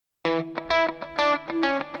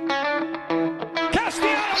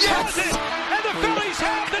Castellanos has it, and the Phillies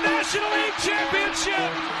have the National League Championship.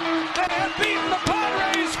 They have beaten the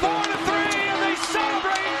Padres 4-3, and they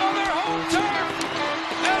celebrate on their home turf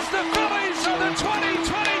as the Phillies are the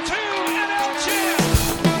 2022 NL champs.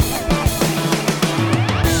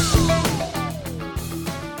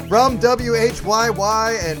 From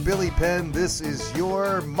WHYY and Billy Penn, this is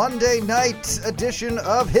your Monday night edition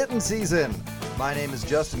of Hittin' Season. My name is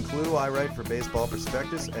Justin Klugh. I write for Baseball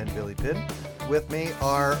Prospectus and Billy Penn. With me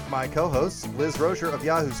are my co-hosts, Liz Roscher of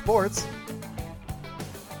Yahoo Sports.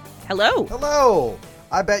 Hello. Hello.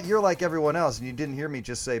 I bet you're like everyone else, and you didn't hear me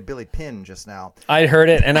just say Billy Penn just now. I heard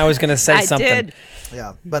it, and I was going to say something. I did.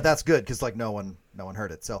 Yeah, but that's good because no one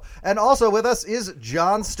heard it. So, and also with us is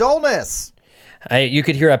John Stolnis. You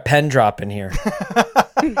could hear a pen drop in here.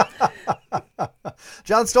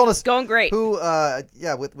 John Stolnis. Going great. Who,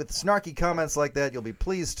 with snarky comments like that, you'll be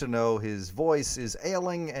pleased to know his voice is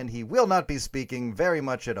ailing and he will not be speaking very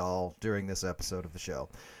much at all during this episode of the show.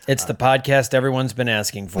 It's the podcast everyone's been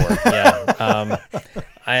asking for. Yeah.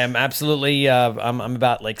 I am absolutely, I'm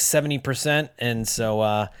about like 70%. And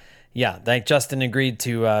so, Justin agreed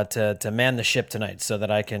to man the ship tonight so that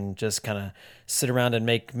I can just kind of sit around and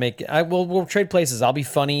we'll trade places. I'll be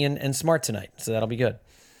funny and smart tonight. So that'll be good.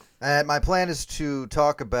 And my plan is to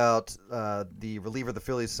talk about the reliever the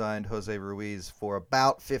Phillies signed, Jose Ruiz, for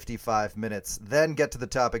about 55 minutes, then get to the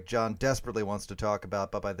topic John desperately wants to talk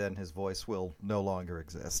about, but by then his voice will no longer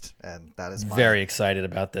exist. And that is very excited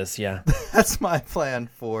about this, yeah. That's my plan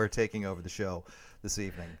for taking over the show this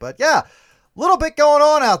evening. But yeah, a little bit going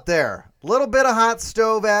on out there. A little bit of hot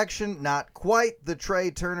stove action. Not quite the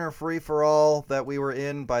Trey Turner free-for-all that we were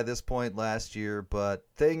in by this point last year, but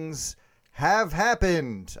things have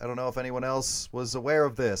happened. I don't know if anyone else was aware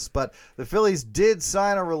of this, but the Phillies did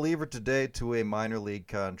sign a reliever today to a minor league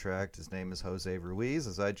contract. His name is Jose Ruiz,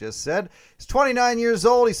 as I just said. He's 29 years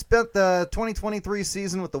old. He spent the 2023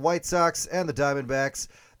 season with the White Sox and the Diamondbacks.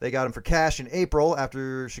 They got him for cash in April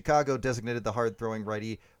after Chicago designated the hard-throwing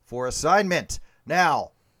righty for assignment.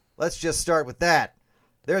 Now, let's just start with that.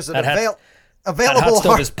 There's an available hot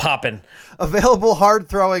stove is popping. Available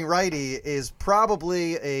hard-throwing righty is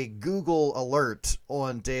probably a Google alert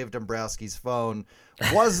on Dave Dombrowski's phone.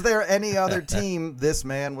 Was there any other team this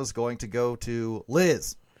man was going to go to?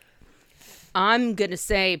 Liz? I'm going to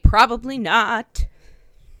say probably not.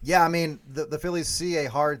 Yeah, I mean, the Phillies see a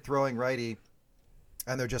hard-throwing righty,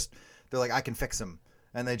 and they're like, I can fix him.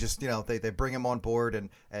 And they just, they bring him on board and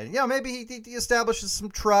maybe he establishes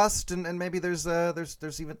some trust and maybe there's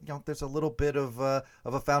even, there's a little bit of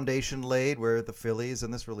a foundation laid where the Phillies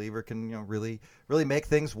and this reliever can, really make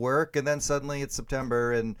things work. And then suddenly it's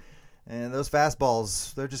September and those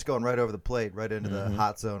fastballs, they're just going right over the plate, right into the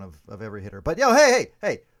hot zone of every hitter. But,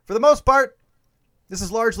 hey, for the most part, this is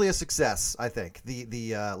largely a success, I think.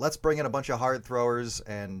 The let's bring in a bunch of hard throwers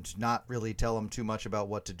and not really tell them too much about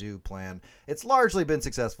what to do plan. It's largely been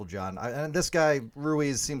successful, John. And this guy,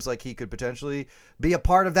 Ruiz, seems like he could potentially be a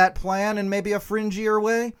part of that plan in maybe a fringier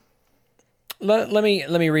way. Let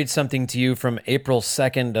me read something to you from April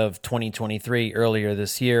 2nd of 2023, earlier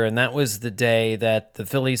this year. And that was the day that the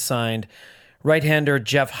Phillies signed right-hander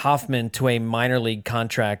Jeff Hoffman to a minor league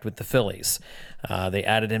contract with the Phillies. They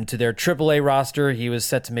added him to their AAA roster. He was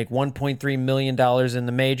set to make $1.3 million in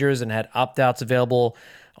the majors and had opt-outs available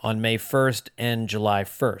on May 1st and July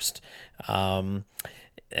 1st.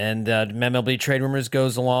 MLB Trade Rumors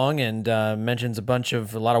goes along and mentions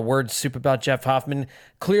a lot of word soup about Jeff Hoffman.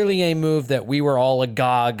 Clearly a move that we were all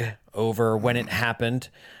agog over when it happened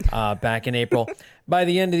back in April. By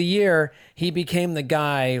the end of the year, he became the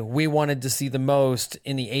guy we wanted to see the most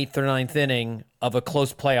in the 8th or 9th inning of a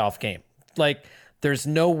close playoff game. Like, there's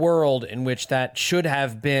no world in which that should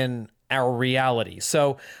have been our reality.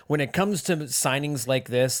 So when it comes to signings like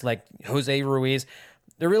this, like Jose Ruiz,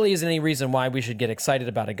 there really isn't any reason why we should get excited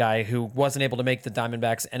about a guy who wasn't able to make the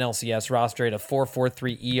Diamondbacks NLCS roster at a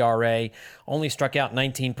 4.43 ERA, only struck out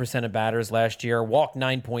 19% of batters last year, walked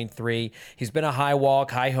 9.3. He's been a high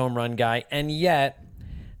walk, high home run guy, and yet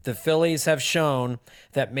the Phillies have shown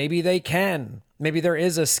that maybe they can. Maybe there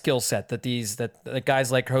is a skill set that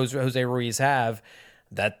guys like Jose Ruiz have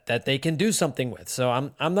that they can do something with. So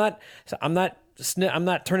I'm not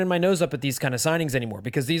turning my nose up at these kind of signings anymore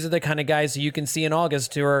because these are the kind of guys who you can see in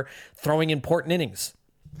August who are throwing important innings.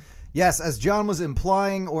 Yes, as John was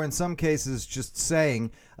implying, or in some cases just saying,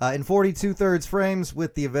 in 42/3 frames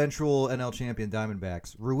with the eventual NL champion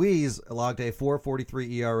Diamondbacks, Ruiz logged a 4.43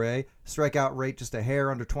 ERA, strikeout rate just a hair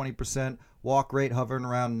under 20%, walk rate hovering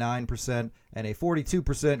around 9%, and a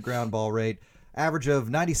 42% ground ball rate, average of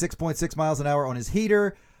 96.6 miles an hour on his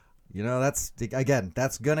heater,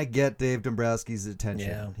 that's going to get Dave Dombrowski's attention.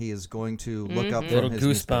 Yeah. He is going to look up Little from his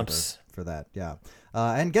goosebumps newspaper for that. Yeah.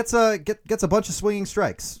 And gets a bunch of swinging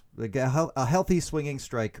strikes, a healthy swinging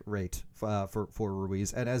strike rate for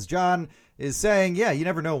Ruiz. And as John is saying, you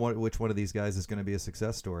never know which one of these guys is going to be a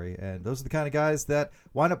success story. And those are the kind of guys that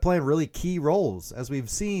wind up playing really key roles. As we've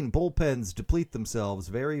seen, bullpens deplete themselves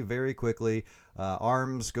very, very quickly.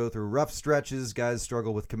 Arms go through rough stretches. Guys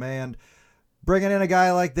struggle with command. Bringing in a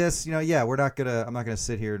guy like this, I'm not gonna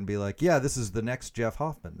sit here and be like, this is the next Jeff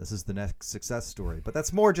Hoffman. This is the next success story. But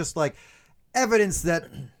that's more just like evidence that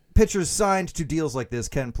pitchers signed to deals like this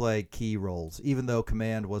can play key roles, even though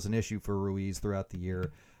command was an issue for Ruiz throughout the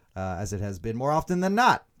year, as it has been more often than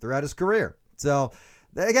not throughout his career. So,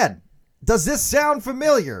 again, does this sound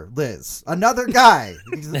familiar, Liz? Another guy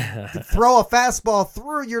can throw a fastball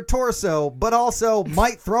through your torso, but also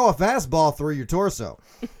might throw a fastball through your torso.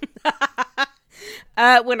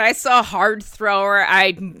 When I saw hard thrower,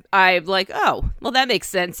 I'm like, oh, well, that makes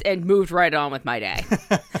sense, and moved right on with my day.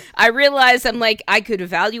 I realized I could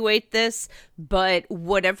evaluate this, but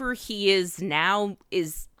whatever he is now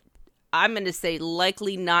is, I'm going to say,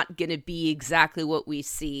 likely not going to be exactly what we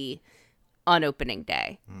see on opening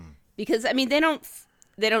day. Because, they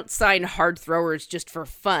don't sign hard throwers just for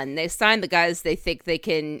fun. They sign the guys they think they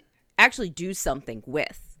can actually do something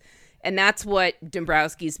with. And that's what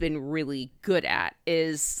Dombrowski's been really good at,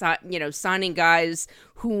 is, signing guys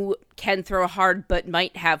who can throw hard but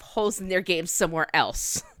might have holes in their game somewhere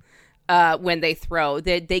else when they throw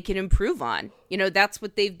that they can improve on. That's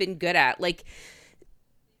what they've been good at.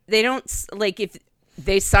 They don't, if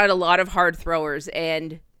they sign a lot of hard throwers,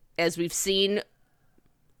 and as we've seen,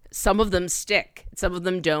 some of them stick, some of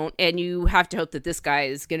them don't, and you have to hope that this guy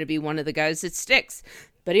is going to be one of the guys that sticks.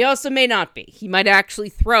 But he also may not be. He might actually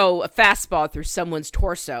throw a fastball through someone's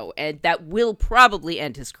torso, and that will probably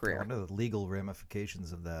end his career. I wonder the legal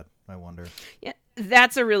ramifications of that, I wonder. Yeah,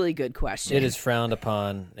 that's a really good question. It is frowned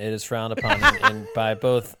upon. By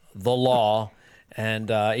both the law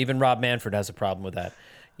and even Rob Manfred has a problem with that.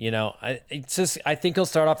 I think he'll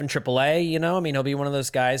start off in AAA. He'll be one of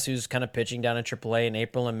those guys who's kind of pitching down in AAA in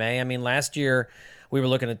April and May. Last year we were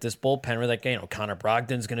looking at this bullpen. We're like, Connor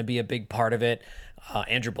Brogdon's going to be a big part of it.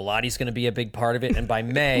 Andrew Bellatti's going to be a big part of it. And by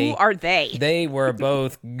May, who are they? They were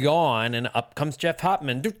both gone, and up comes Jeff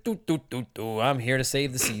Hoffman. I'm here to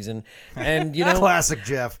save the season. And classic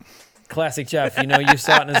Jeff. Classic Jeff. You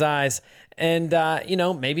saw it in his eyes. And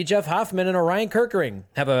maybe Jeff Hoffman and Orion Kerkering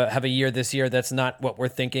have a year this year that's not what we're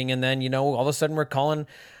thinking. And then all of a sudden we're calling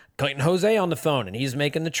Clayton Jose on the phone, and he's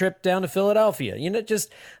making the trip down to Philadelphia. You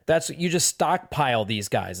just stockpile these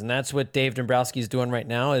guys, and that's what Dave Dombrowski is doing right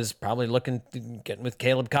now. Is probably getting with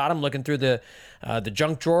Caleb Cottom, looking through the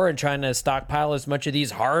junk drawer and trying to stockpile as much of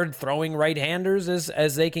these hard throwing right-handers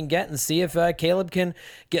as they can get, and see if Caleb can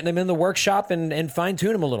get them in the workshop and fine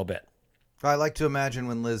tune them a little bit. I like to imagine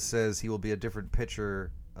when Liz says he will be a different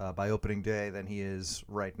pitcher by opening day than he is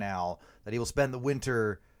right now, that he will spend the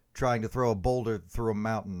winter trying to throw a boulder through a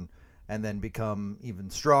mountain and then become even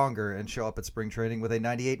stronger and show up at spring training with a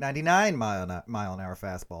 98, 99 mile an hour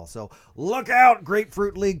fastball. So look out,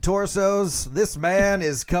 Grapefruit League torsos. This man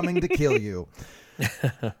is coming to kill you.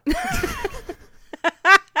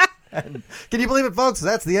 And can you believe it, folks?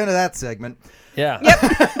 That's the end of that segment. Yeah.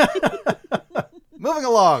 Yep. Moving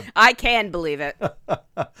along. I can believe it.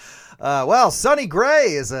 Well, Sonny Gray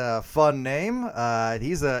is a fun name.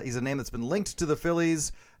 He's a name that's been linked to the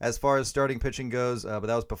Phillies as far as starting pitching goes, but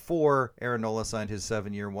that was before Aaron Nola signed his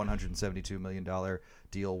 7-year, $172 million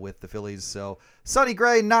deal with the Phillies. So Sonny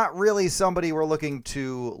Gray, not really somebody we're looking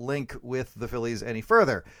to link with the Phillies any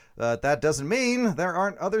further. That doesn't mean there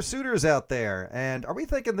aren't other suitors out there. And are we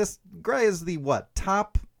thinking this Gray is the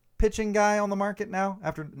top pitching guy on the market now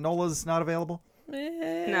after Nola's not available?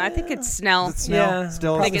 No, I think it's Snell. Is it Snell? Yeah,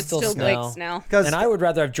 Still, I think it's still Snell. Blake Snell. And I would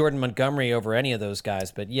rather have Jordan Montgomery over any of those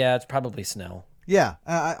guys, but yeah, it's probably Snell. Yeah,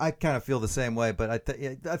 I kind of feel the same way, but I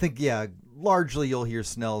think largely you'll hear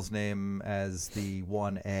Snell's name as the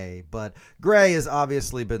 1A, but Gray has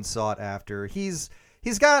obviously been sought after. He's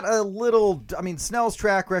got a little, Snell's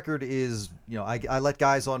track record is, I let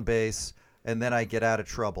guys on base and then I get out of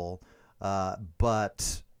trouble,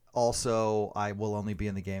 but also I will only be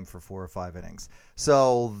in the game for 4 or 5 innings.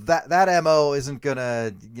 So that MO isn't going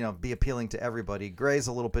to, be appealing to everybody. Gray's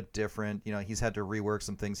a little bit different. He's had to rework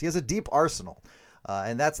some things. He has a deep arsenal.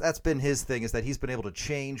 And that's been his thing, is that he's been able to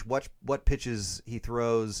change what pitches he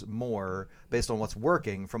throws more based on what's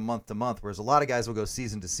working from month to month, whereas a lot of guys will go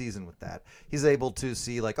season to season with that. He's able to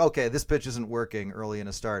see, like, okay, this pitch isn't working early in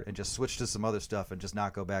a start, and just switch to some other stuff and just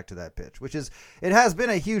not go back to that pitch, it has been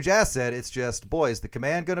a huge asset. It's just, boy, is the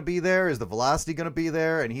command going to be there? Is the velocity going to be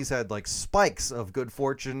there? And he's had like spikes of good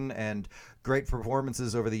fortune and great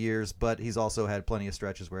performances over the years, but he's also had plenty of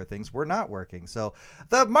stretches where things were not working. So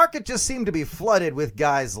the market just seemed to be flooded with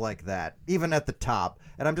guys like that, even at the top.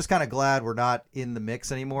 And I'm just kind of glad we're not in the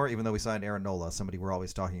mix anymore, even though we signed Aaron Nola, somebody we're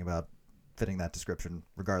always talking about fitting that description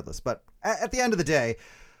regardless. But at the end of the day,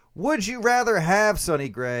 would you rather have Sonny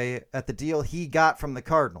Gray at the deal he got from the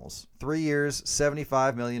Cardinals, 3 years,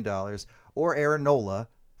 $75 million, or Aaron Nola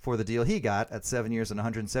for the deal he got at 7 years and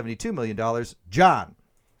 $172 million? John.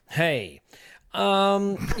 Hey,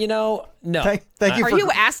 no. Thank you. Are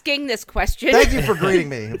you asking this question? Thank you for greeting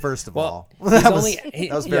me, first of all. That was very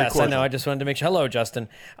yes, cordial. I know. I just wanted to make sure. Hello, Justin.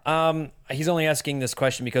 He's only asking this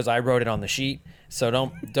question because I wrote it on the sheet.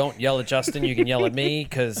 So don't yell at Justin. You can yell at me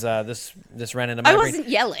because this ran into my I brain. wasn't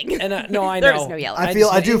yelling. And no, I know. There was no yelling.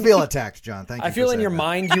 I do feel attacked, John. Thank you. I feel for in your saying that.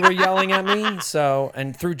 mind you were yelling at me. So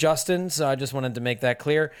and through Justin. So I just wanted to make that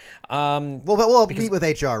clear. We'll meet with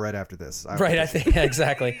HR right after this. Right. I think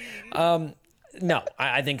exactly. No,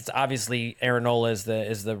 I think it's obviously Aaron Nola is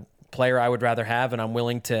the player I would rather have, and I'm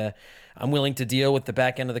willing to deal with the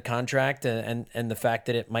back end of the contract and the fact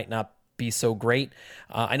that it might not be so great.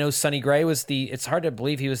 I know Sonny Gray it's hard to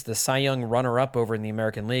believe he was the Cy Young runner-up over in the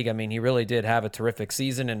American League. I mean, he really did have a terrific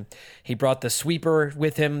season, and he brought the sweeper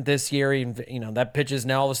with him this year. That pitch is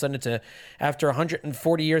now all of a sudden after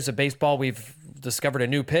 140 years of baseball, we've discovered a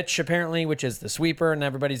new pitch apparently, which is the sweeper, and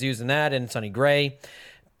everybody's using that. And Sonny Gray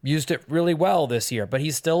used it really well this year, but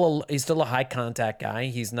he's still a high contact guy.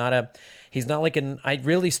 He's not like I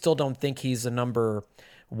really still don't think he's a number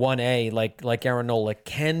 1A like Aaron Nola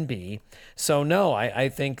can be. So no, I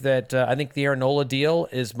think that I think the Aaron Nola deal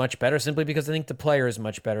is much better simply because I think the player is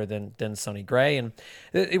much better than Sonny Gray, and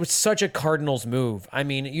it was such a Cardinals move. I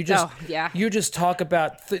mean, you just talk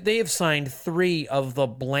about they have signed 3 of the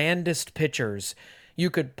blandest pitchers you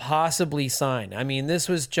could possibly sign. I mean, this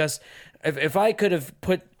was just. If I could have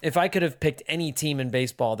picked any team in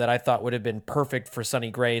baseball that I thought would have been perfect for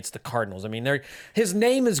Sonny Gray, it's the Cardinals. I mean, his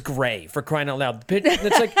name is Gray, for crying out loud.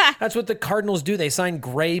 That's what the Cardinals do. They sign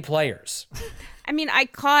Gray players. I mean,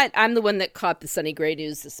 I'm the one that caught the Sonny Gray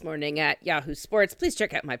news this morning at Yahoo Sports. Please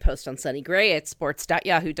check out my post on Sonny Gray at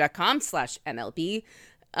sports.yahoo.com/MLB.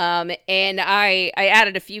 And I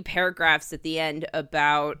added a few paragraphs at the end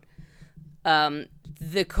about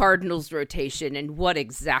the Cardinals rotation and what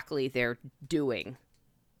exactly they're doing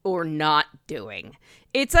or not doing.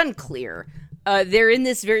 It's unclear. They're in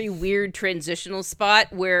this very weird transitional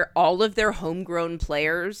spot where all of their homegrown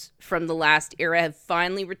players from the last era have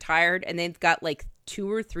finally retired, and they've got like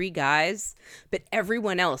 2 or 3 guys, but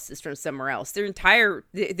everyone else is from somewhere else. There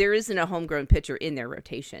isn't a homegrown pitcher in their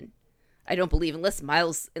rotation. I don't believe, unless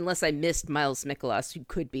I missed Miles Mikolas, who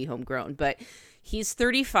could be homegrown, but he's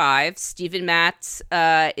 35. Steven Matz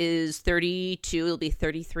is 32. He'll be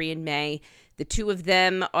 33 in May. The 2 of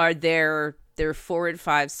them are their 4 and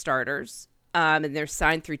 5 starters, and they're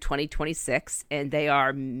signed through 2026, and they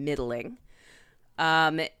are middling.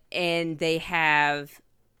 And they have,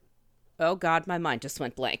 oh God, my mind just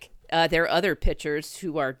went blank. There are other pitchers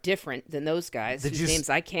who are different than those guys, whose names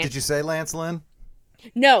I can't. Did you say Lance Lynn?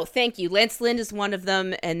 No, thank you. Lance Lynn is one of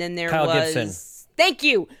them, and then there Kyle was Gibson. Thank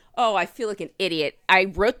you. Oh, I feel like an idiot. I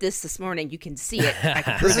wrote this morning. You can see it. I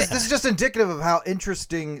can prove This is just indicative of how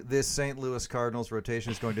interesting this St. Louis Cardinals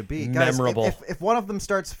rotation is going to be. Guys, memorable. If one of them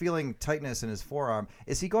starts feeling tightness in his forearm,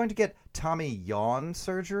 is he going to get Tommy John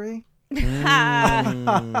surgery? But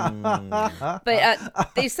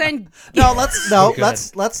they signed. Let's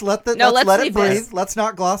let it breathe. this. Let's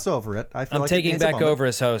not gloss over it. I'm taking back over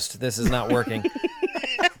as host. This is not working.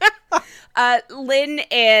 Lynn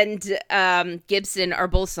and Gibson are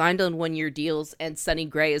both signed on 1-year deals, and Sonny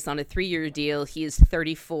Gray is on a 3-year deal. He is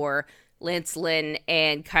 34. Lance Lynn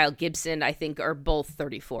and Kyle Gibson, I think, are both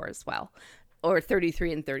 34 as well, or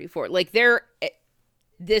 33 and 34. Like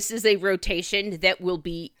this is a rotation that will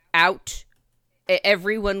be out.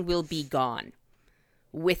 Everyone will be gone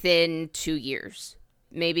within 2 years.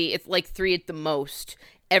 Maybe it's like 3 at the most.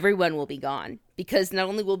 Everyone will be gone because not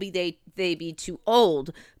only will they be too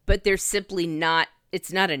old, but they're simply not.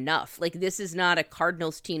 It's not enough. Like, this is not a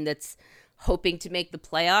Cardinals team that's hoping to make the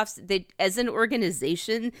playoffs. They, as an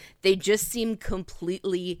organization, they just seem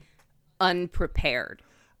completely unprepared.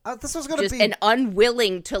 This was going to be and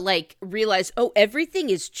unwilling to like realize, oh, everything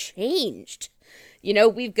is changed.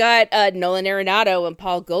 we've got Nolan Arenado and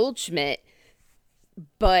Paul Goldschmidt,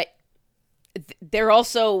 but they're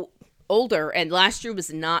also older, and last year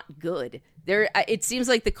was not good. It seems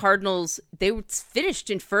like the Cardinals, they finished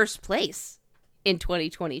in first place in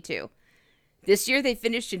 2022. This year they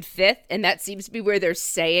finished in fifth, and that seems to be where they're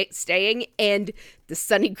staying. And the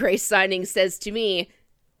Sonny Gray signing says to me,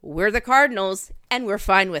 we're the Cardinals, and we're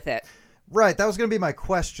fine with it. Right, that was going to be my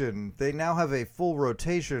question. They now have a full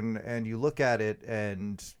rotation, and you look at it,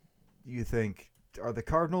 and you think, are the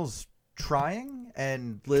Cardinals trying?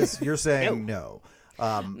 And Liz, you're saying no.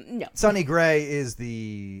 No. Sonny Gray is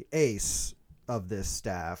the ace of this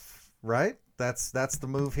staff, right? That's the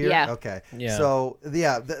move here? Yeah. Okay. Yeah. So,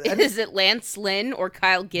 yeah. Is it Lance Lynn or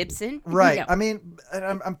Kyle Gibson? Right. No. I mean,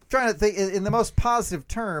 I'm trying to think in the most positive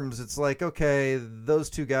terms. It's like, okay,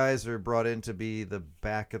 those two guys are brought in to be the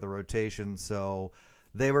back of the rotation, so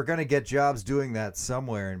they were going to get jobs doing that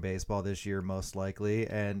somewhere in baseball this year, most likely,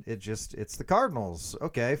 and it's the Cardinals.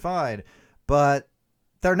 Okay, fine. But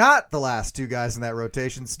they're not the last two guys in that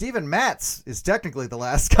rotation. Steven Matz is technically the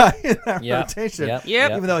last guy in that rotation.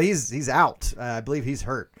 Yep. Even though he's out. I believe he's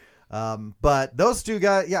hurt. But those two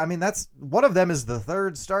guys, yeah, I mean, that's one of them is the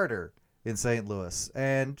third starter in St. Louis.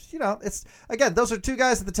 And, it's, again, those are two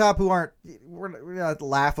guys at the top who we're not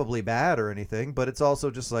laughably bad or anything, but it's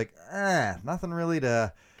also just like, nothing really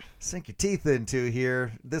to sink your teeth into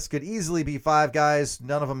here. This could easily be five guys.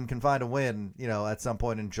 None of them can find a win, at some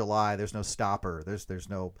point in July. There's no stopper. There's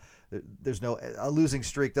no a losing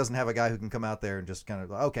streak doesn't have a guy who can come out there and just kind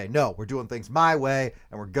of, okay, no, we're doing things my way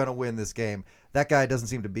and we're going to win this game. That guy doesn't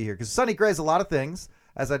seem to be here because Sonny Gray's a lot of things,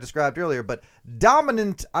 as I described earlier, but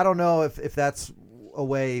dominant, I don't know if that's a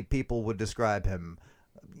way people would describe him.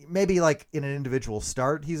 Maybe like in an individual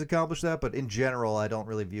start he's accomplished that, but in general I don't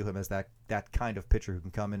really view him as that kind of pitcher who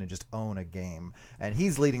can come in and just own a game, and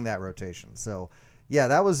he's leading that rotation. So yeah,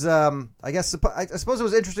 that was I suppose it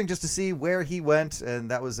was interesting just to see where he went,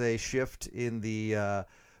 and that was a shift in the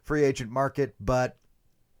free agent market, but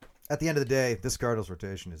at the end of the day this Cardinals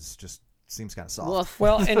rotation is just seems kind of soft.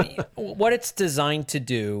 Well, and what it's designed to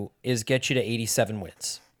do is get you to 87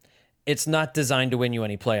 wins. It's not designed to win you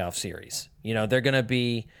any playoff series. They're going to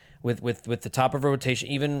be with the top of rotation,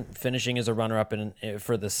 even finishing as a runner-up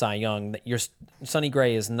for the Cy Young. Sonny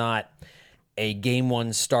Gray is not a game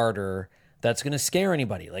one starter that's going to scare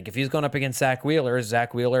anybody. Like if he's going up against Zach Wheeler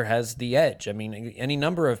has the edge. I mean, any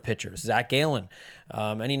number of pitchers, Zach Gallen,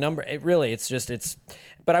 any number.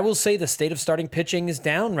 But I will say the state of starting pitching is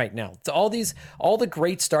down right now. It's all the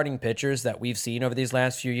great starting pitchers that we've seen over these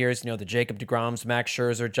last few years, the Jacob deGroms, Max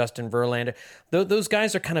Scherzer, Justin Verlander, those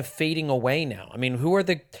guys are kind of fading away now. I mean,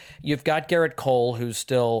 you've got Garrett Cole, who's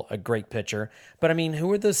still a great pitcher, but I mean,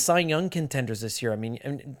 who are the Cy Young contenders this year? I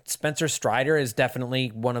mean, Spencer Strider is definitely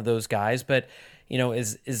one of those guys, but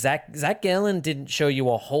is Zach Gallen didn't show you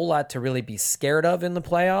a whole lot to really be scared of in the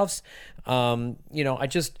playoffs.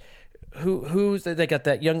 They got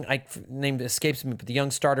that young, name escapes me, but the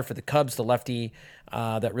young starter for the Cubs, the lefty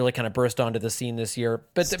that really kind of burst onto the scene this year.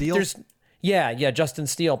 But Justin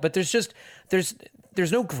Steele. But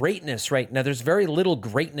there's no greatness right now. There's very little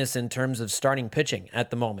greatness in terms of starting pitching at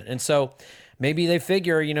the moment. And so maybe they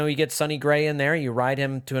figure, you get Sonny Gray in there, you ride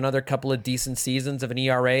him to another couple of decent seasons of an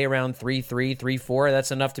ERA around 3.3, 3.4.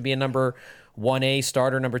 That's enough to be a number 1A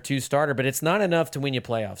starter, number 2 starter, but it's not enough to win you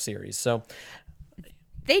playoff series. So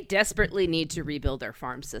they desperately need to rebuild their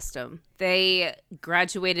farm system. They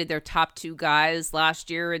graduated their top 2 guys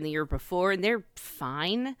last year and the year before, and they're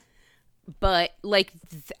fine. But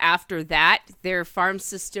after that, their farm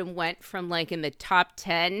system went from in the top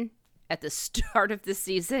 10 at the start of the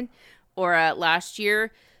season or last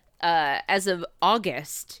year. As of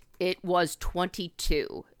August, it was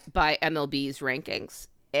 22 by MLB's rankings.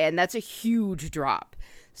 And that's a huge drop.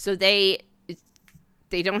 So they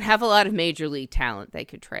don't have a lot of major league talent they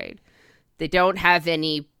could trade. They don't have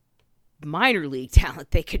any minor league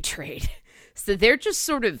talent they could trade. So they're just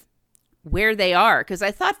sort of where they are. Because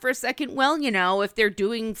I thought for a second, if they're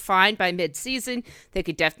doing fine by midseason, they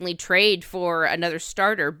could definitely trade for another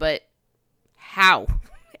starter. But how?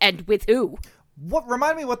 And with who?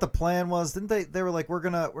 Remind me what the plan was. Didn't they were like,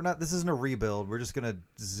 this isn't a rebuild. We're just gonna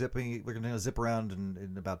zip around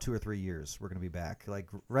in about 2 or 3 years. We're gonna be back.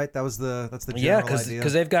 Right? That's the general idea.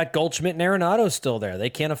 Because they've got Goldschmidt and Arenado still there. They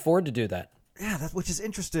can't afford to do that. Yeah, which is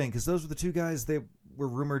interesting because those were the 2 guys they were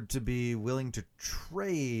rumored to be willing to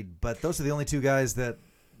trade, but those are the only 2 guys that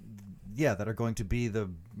are going to be the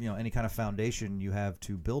any kind of foundation you have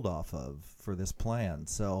to build off of for this plan.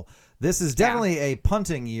 So this is definitely a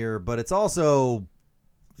punting year, but it's also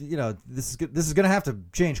this is going to have to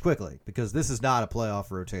change quickly because this is not a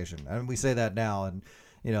playoff rotation. And we say that now, and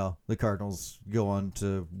the Cardinals go on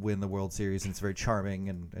to win the World Series, and it's very charming,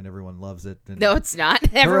 and everyone loves it. And no, it's not.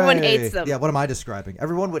 Everyone hooray. hates them. Yeah, what am I describing?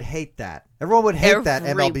 Everyone would hate that. Everyone would hate that,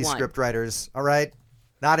 MLB script writers. All right?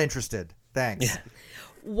 Not interested. Thanks. Yeah.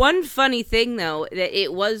 One funny thing, though, that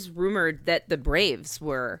it was rumored that the Braves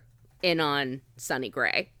were in on Sonny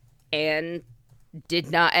Gray and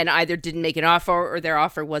either didn't make an offer or their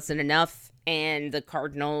offer wasn't enough, and the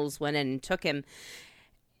Cardinals went in and took him.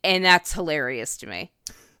 And that's hilarious to me.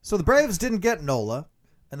 So the Braves didn't get Nola,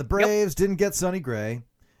 and the Braves didn't get Sonny Gray.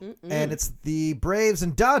 And it's the Braves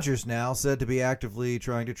and Dodgers now said to be actively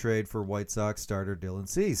trying to trade for White Sox starter Dylan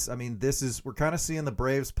Cease. I mean, we're kind of seeing the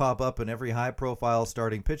Braves pop up in every high-profile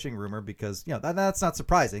starting pitching rumor because, that's not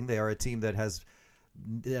surprising. They are a team that has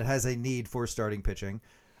a need for starting pitching,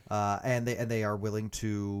 and they are willing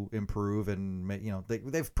to improve and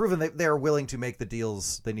they've proven they are willing to make the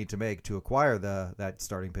deals they need to make to acquire that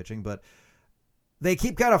starting pitching, but they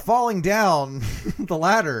keep kind of falling down the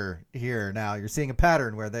ladder here now. You're seeing a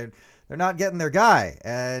pattern where they're not getting their guy,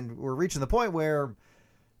 and we're reaching the point where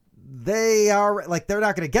they are they're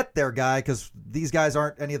not going to get their guy because these guys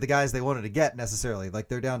aren't any of the guys they wanted to get necessarily. Like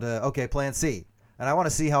they're down to plan C, and I want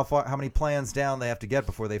to see how many plans down they have to get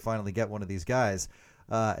before they finally get one of these guys.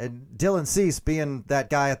 And Dylan Cease being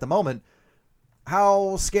that guy at the moment.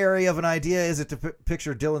 How scary of an idea is it to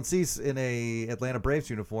picture Dylan Cease in a Atlanta Braves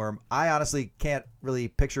uniform? I honestly can't really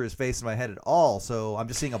picture his face in my head at all, so I'm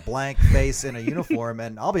just seeing a blank face in a uniform,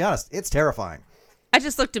 and I'll be honest, it's terrifying. I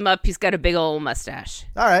just looked him up. He's got a big old mustache.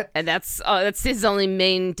 All right. And that's his only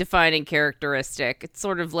main defining characteristic. It's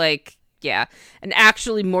sort of like, an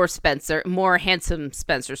actually more handsome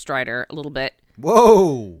Spencer Strider a little bit.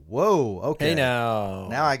 Whoa, okay. Hey, now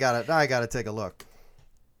I got to take a look.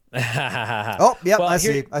 Oh, yeah, well, I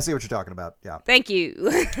see what you're talking about. Yeah. Thank you.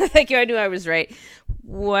 Thank you. I knew I was right.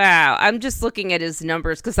 Wow. I'm just looking at his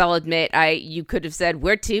numbers because I'll admit you could have said,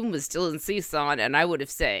 where team was Dylan Cease on? And I would have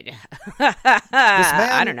said,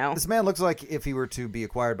 I don't know. This man looks like if he were to be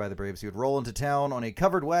acquired by the Braves, he would roll into town on a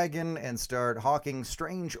covered wagon and start hawking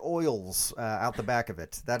strange oils out the back of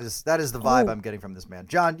it. That is the vibe I'm getting from this man.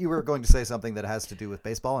 John, you were going to say something that has to do with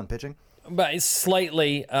baseball and pitching? But it's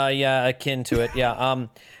slightly, akin to it. Yeah.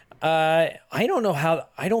 I don't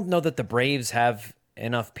know that the Braves have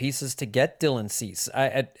enough pieces to get Dylan Cease.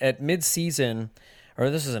 At mid-season,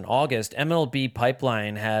 or this is in August, MLB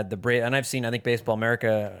Pipeline had the Braves, and I think Baseball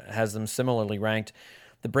America has them similarly ranked.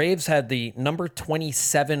 The Braves had the number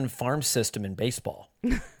 27 farm system in baseball.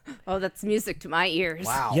 Oh, that's music to my ears.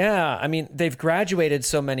 Wow. Yeah, I mean, they've graduated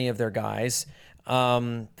so many of their guys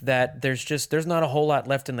that there's not a whole lot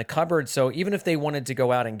left in the cupboard. So even if they wanted to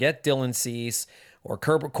go out and get Dylan Cease or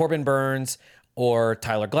Corbin Burns or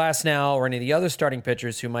Tyler Glasnow or any of the other starting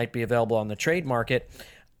pitchers who might be available on the trade market,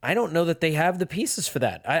 I don't know that they have the pieces for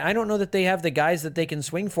that. I don't know that they have the guys that they can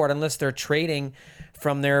swing for it unless they're trading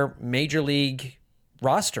from their major league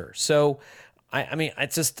roster. So, I mean,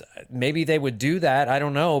 it's just maybe they would do that. I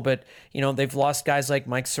don't know, but they've lost guys like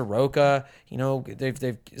Mike Soroka.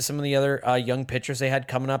 They've some of the other young pitchers they had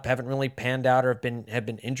coming up haven't really panned out or have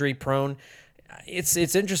been injury prone. It's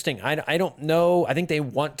interesting. I don't know. I think they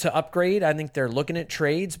want to upgrade. I think they're looking at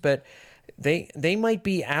trades, but they might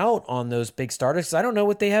be out on those big starters. I don't know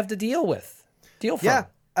what they have to deal from. Yeah.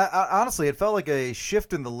 Honestly, it felt like a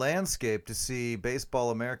shift in the landscape to see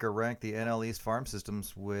Baseball America rank the NL East farm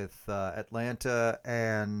systems with Atlanta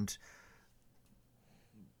and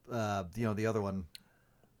the other one.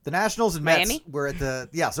 The Nationals and Mets were at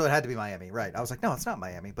so it had to be Miami, right? I was like, no, it's not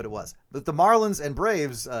Miami, but it was. But the Marlins and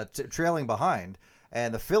Braves trailing behind,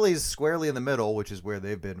 and the Phillies squarely in the middle, which is where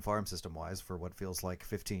they've been farm system-wise for what feels like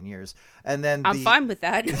 15 years. And then I'm fine with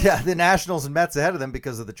that. Yeah, the Nationals and Mets ahead of them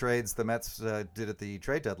because of the trades the Mets did at the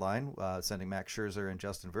trade deadline, sending Max Scherzer and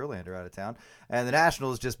Justin Verlander out of town. And the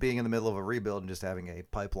Nationals just being in the middle of a rebuild and just having a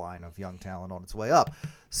pipeline of young talent on its way up.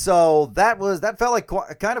 So that felt like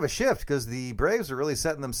kind of a shift because the Braves are really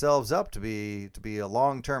setting themselves up to be a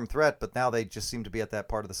long-term threat, but now they just seem to be at that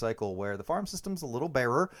part of the cycle where the farm system's a little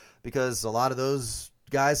barer because a lot of those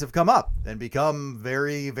guys have come up and become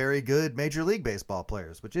very, very good Major League Baseball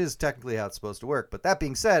players, which is technically how it's supposed to work. But that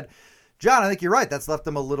being said, John, I think you're right. That's left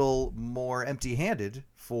them a little more empty-handed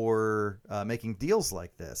for making deals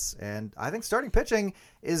like this. And I think starting pitching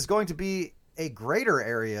is going to be a greater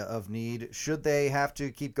area of need should they have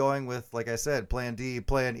to keep going with, like I said, plan D,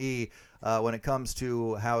 plan E, when it comes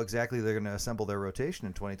to how exactly they're going to assemble their rotation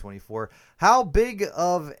in 2024. How big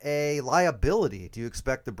of a liability do you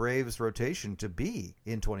expect the Braves rotation to be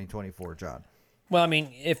in 2024, John? Well, I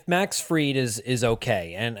mean, if Max Fried is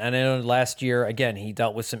okay, and I know last year, again, he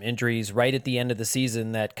dealt with some injuries right at the end of the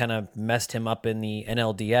season that kind of messed him up in the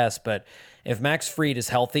NLDS, but if Max Fried is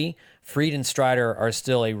healthy, Fried and Strider are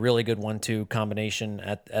still a really good 1-2 combination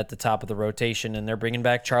at the top of the rotation, and they're bringing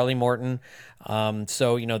back Charlie Morton.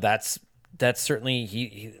 So, that's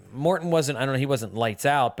certainly, Morton wasn't, I don't know, he wasn't lights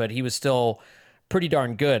out, but he was still pretty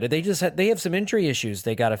darn good. They have some injury issues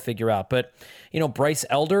they got to figure out. But, Bryce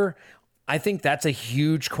Elder, I think that's a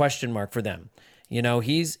huge question mark for them.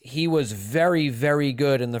 He was very, very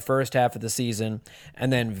good in the first half of the season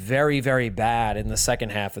and then very, very bad in the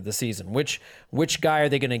second half of the season. Which guy are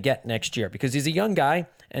they going to get next year? Because he's a young guy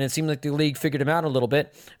and it seemed like the league figured him out a little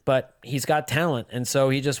bit, but he's got talent. And so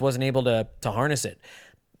he just wasn't able to harness it.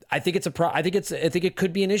 I think I think it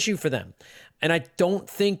could be an issue for them. And I don't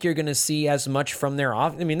think you're going to see as much from their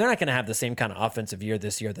off. I mean, they're not going to have the same kind of offensive year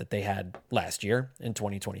this year that they had last year in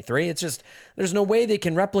 2023. It's just, there's no way they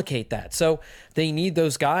can replicate that. So they need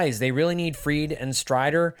those guys. They really need Fried and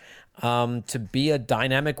Strider to be a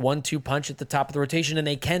dynamic 1-2 punch at the top of the rotation. And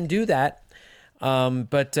they can do that.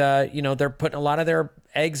 But they're putting a lot of their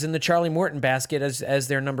eggs in the Charlie Morton basket as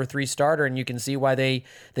their number 3 starter, and you can see why they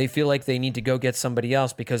feel like they need to go get somebody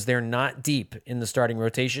else because they're not deep in the starting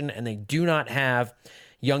rotation, and they do not have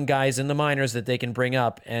young guys in the minors that they can bring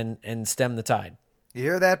up and stem the tide. You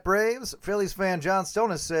hear that, Braves? Phillies fan John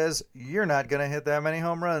Stolnis says you're not going to hit that many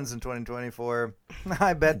home runs in 2024.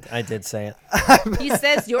 I bet. I did say it. He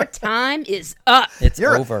says your time is up.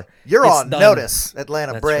 You're over. You're it's on done. notice,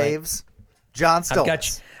 Atlanta That's Braves. Right. John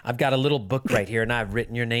Stolnis. I've got a little book right here, and I've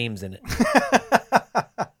written your names in it.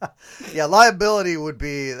 Yeah, liability would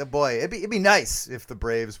be, boy, it'd be nice if the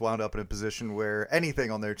Braves wound up in a position where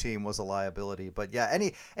anything on their team was a liability. But yeah,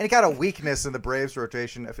 any kind of weakness in the Braves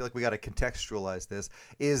rotation, I feel like we got to contextualize this,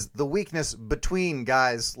 is the weakness between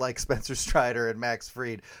guys like Spencer Strider and Max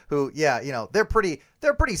Fried, who, they're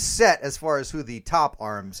pretty set as far as who the top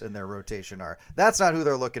arms in their rotation are. That's not who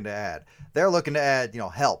they're looking to add. They're looking to add,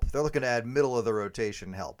 help. They're looking to add middle of the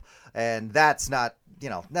rotation help. And that's not,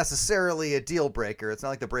 necessarily a deal breaker. It's not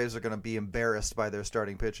like the Braves are going to be embarrassed by their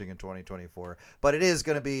starting pitching in 2024, but it is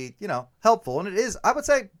going to be, helpful. And it is, I would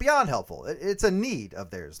say, beyond helpful. It's a need of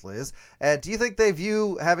theirs, Liz. And do you think they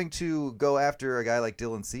view having to go after a guy like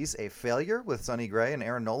Dylan Cease a failure with Sonny Gray and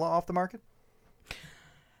Aaron Nola off the market?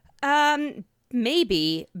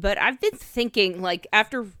 Maybe, but I've been thinking,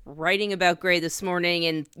 after writing about Gray this morning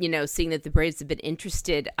and, seeing that the Braves have been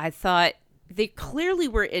interested, I thought they clearly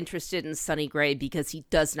were interested in Sonny Gray because he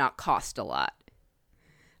does not cost a lot.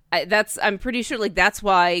 I'm pretty sure that's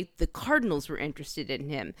why the Cardinals were interested in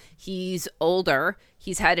him. He's older.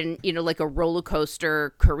 He's had a roller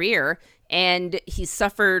coaster career, and he's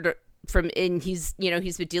suffered he's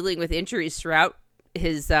been dealing with injuries throughout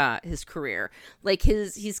his career.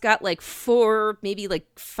 He's got 4, maybe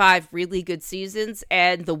 5 really good seasons,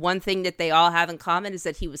 and the one thing that they all have in common is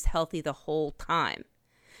that he was healthy the whole time,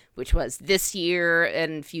 which was this year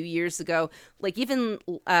and a few years ago. Even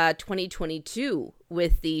 2022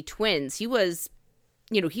 with the Twins, he was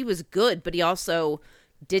good, but he also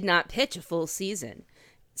did not pitch a full season.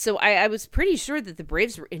 So I was pretty sure that the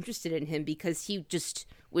Braves were interested in him because he just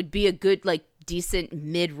would be a good, decent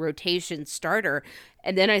mid-rotation starter.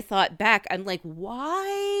 And then I thought back, I'm like,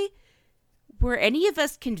 why were any of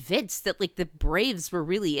us convinced that, the Braves were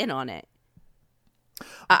really in on it?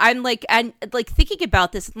 I'm thinking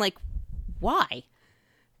about this. I'm like, why?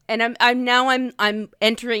 And I'm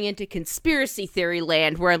entering into conspiracy theory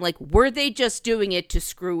land where I'm like, were they just doing it to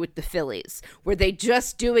screw with the Phillies? Were they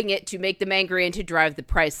just doing it to make them angry and to drive the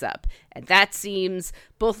price up? And that seems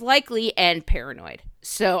both likely and paranoid.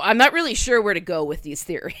 So I'm not really sure where to go with these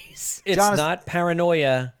theories. It's not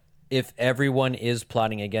paranoia if everyone is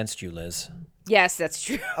plotting against you, Liz. Yes, that's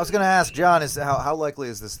true. I was going to ask John, how likely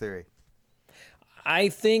is this theory? I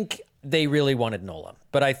think they really wanted Nola,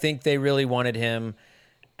 but I think they really wanted him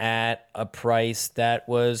at a price that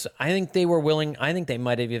was, I think they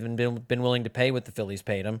might have even been willing to pay what the Phillies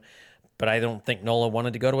paid him, but I don't think Nola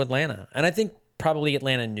wanted to go to Atlanta. And I think probably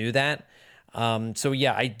Atlanta knew that. So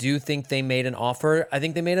yeah, I do think they made an offer. I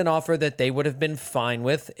think they made an offer that they would have been fine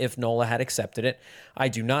with if Nola had accepted it. I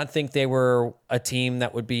do not think they were a team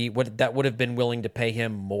that would have been willing to pay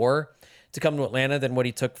him more to come to Atlanta than what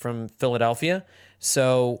he took from Philadelphia.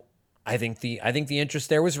 So I think the interest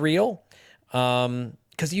there was real. Kind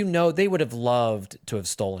because they would have loved to have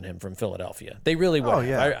stolen him from Philadelphia. They really would. Oh,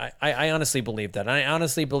 yeah. I honestly believe that. I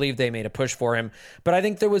honestly believe they made a push for him. But I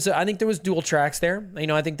think there was dual tracks there.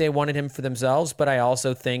 I think they wanted him for themselves, but I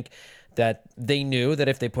also think that they knew that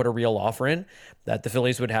if they put a real offer in, that the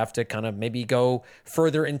Phillies would have to kind of maybe go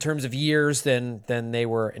further in terms of years than they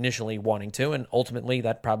were initially wanting to, and ultimately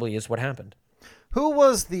that probably is what happened. Who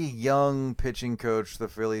was the young pitching coach the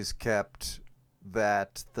Phillies kept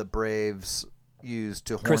that the Braves used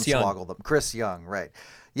to hornswoggle them? Chris Young, right.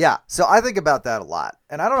 Yeah, so I think about that a lot.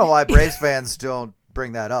 And I don't know why Braves fans don't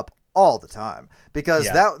bring that up all the time, because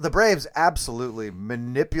the Braves absolutely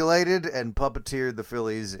manipulated and puppeteered the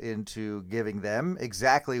Phillies into giving them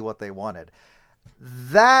exactly what they wanted.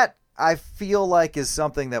 That, I feel like, is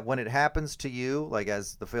something that when it happens to you, like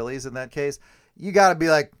as the Phillies in that case, you got to be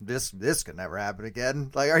like, this could never happen again.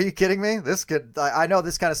 Like, are you kidding me? I know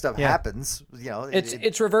this kind of stuff happens.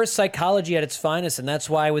 It's reverse psychology at its finest, and that's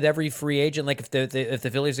why with every free agent, like if the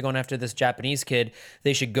Phillies are going after this Japanese kid,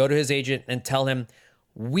 they should go to his agent and tell him,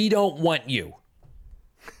 we don't want you.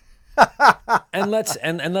 and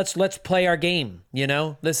let's play our game.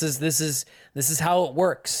 This is how it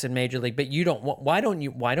works in Major League. But you don't want. Why don't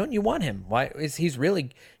you want him? He's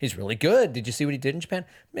really good? Did you see what he did in Japan?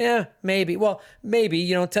 Yeah, maybe. Well,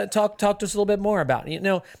 maybe. Talk to us a little bit more about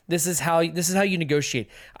it. This is how you negotiate.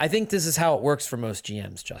 I think this is how it works for most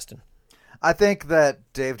GMs, Justin. I think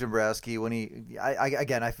that Dave Dombrowski, when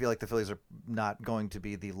I feel like the Phillies are not going to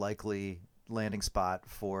be the likely landing spot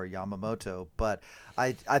for Yamamoto, but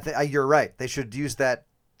I think you're right. They should use that.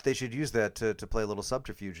 They should use that to play a little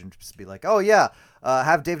subterfuge and just be like, oh yeah,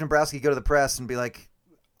 have Dave Dombrowski go to the press and be like,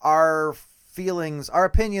 our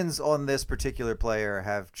opinions on this particular player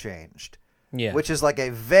have changed. Yeah, which is like a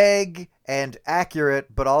vague and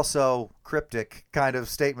accurate, but also cryptic kind of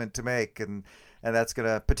statement to make, and that's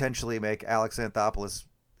gonna potentially make Alex Anthopoulos.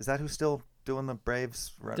 Is that who's still doing the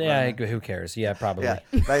Braves? Right. Who cares? Yeah, probably. Yeah,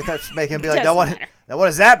 that's make him be like, now what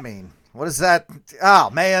does that mean? What is that? Oh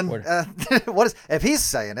man, what is? If he's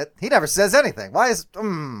saying it, he never says anything. Why is?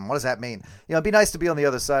 What does that mean? It'd be nice to be on the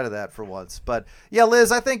other side of that for once. But yeah,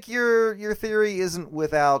 Liz, I think your theory isn't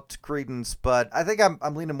without credence, but I think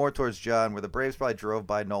I'm leaning more towards John, where the Braves probably drove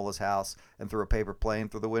by Nola's house and threw a paper plane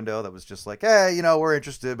through the window that was just like, hey, we're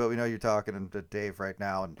interested, but we know you're talking to Dave right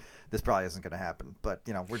now, and this probably isn't going to happen. But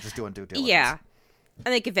we're just doing due diligence. Yeah, I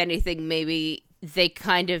think if anything, maybe they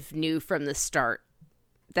kind of knew from the start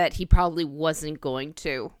that he probably wasn't going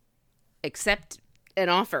to accept an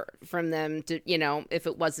offer from them to, if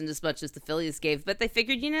it wasn't as much as the Phillies gave. But they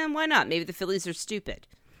figured, why not? Maybe the Phillies are stupid.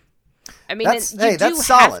 I mean, that's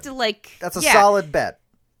solid. That's a solid bet.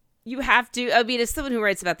 You have to, as someone who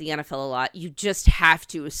writes about the NFL a lot, you just have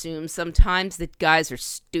to assume sometimes that guys are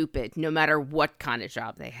stupid, no matter what kind of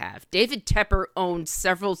job they have. David Tepper owns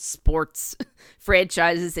several sports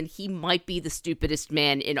franchises, and he might be the stupidest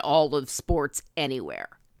man in all of sports anywhere.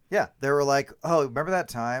 Yeah, they were like, oh, remember that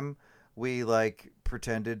time we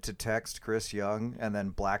pretended to text Chris Young and then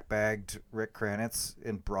black-bagged Rick Kranitz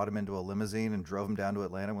and brought him into a limousine and drove him down to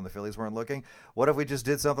Atlanta when the Phillies weren't looking? What if we just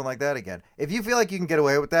did something like that again? If you feel like you can get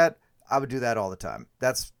away with that, I would do that all the time.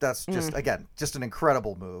 That's just, again, just an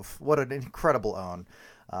incredible move. What an incredible own.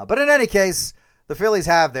 But in any case, the Phillies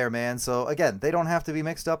have their man, so again, they don't have to be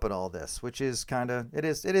mixed up in all this, which is it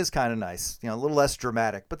is kind of nice. A little less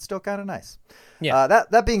dramatic, but still kind of nice. Yeah.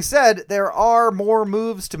 That being said, there are more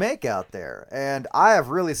moves to make out there, and I have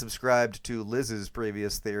really subscribed to Liz's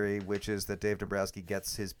previous theory, which is that Dave Dombrowski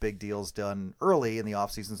gets his big deals done early in the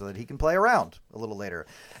offseason so that he can play around a little later.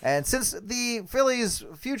 And since the Phillies'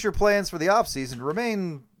 future plans for the offseason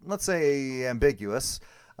remain, let's say, ambiguous,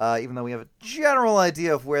 even though we have a general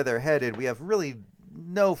idea of where they're headed, we have really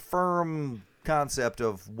no firm concept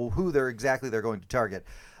of who they're going to target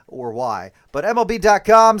or why. But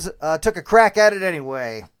MLB.com's took a crack at it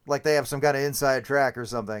anyway, like they have some kind of inside track or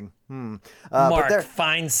something. Mark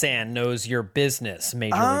Feinsand knows your business,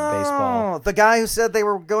 Major League Baseball. The guy who said they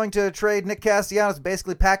were going to trade Nick Castellanos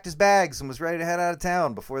basically packed his bags and was ready to head out of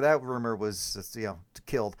town before that rumor was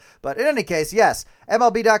killed. But in any case, yes,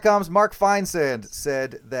 MLB.com's Mark Feinsand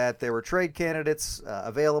said that there were trade candidates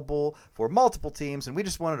available for multiple teams, and we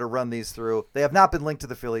just wanted to run these through. They have not been linked to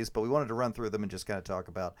the Phillies, but we wanted to run through them and just kind of talk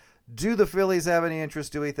about, do the Phillies have any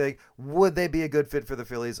interest? Do we think, would they be a good fit for the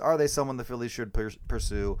Phillies? Are they someone the Phillies should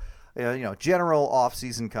pursue? General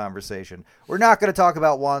off-season conversation. We're not going to talk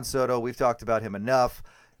about Juan Soto. We've talked about him enough.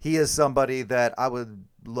 He is somebody that I would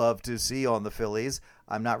love to see on the Phillies.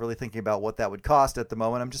 I'm not really thinking about what that would cost at the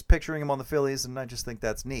moment. I'm just picturing him on the Phillies, and I just think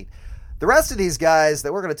that's neat. The rest of these guys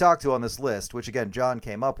that we're going to talk to on this list, which, again, John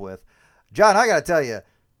came up with, John, I got to tell you,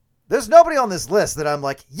 There's nobody on this list that I'm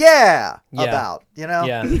like, about, you know?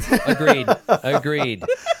 Yeah, agreed.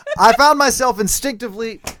 I found myself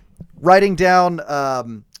instinctively writing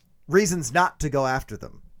down reasons not to go after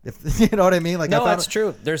them. If you know what I mean? Like, no, that's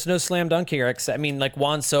true. There's no slam dunk here. Except, I mean, like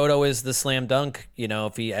Juan Soto is the slam dunk, you know,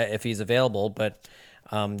 if he's available. But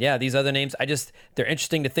these other names, they're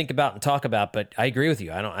interesting to think about and talk about. But I agree with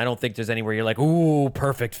you. I don't think there's anywhere you're like, ooh,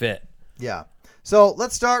 perfect fit. Yeah. So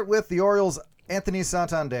let's start with the Orioles. Anthony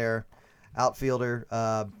Santander, outfielder,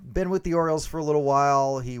 been with the Orioles for a little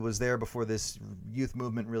while. He was there before this youth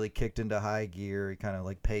movement really kicked into high gear. He kind of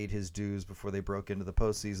like paid his dues before they broke into the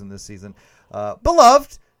postseason this season.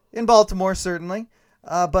 Beloved in Baltimore, certainly.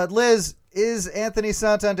 But Liz, is Anthony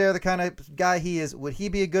Santander the kind of guy he is? Would he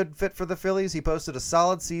be a good fit for the Phillies? He posted a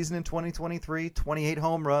solid season in 2023, 28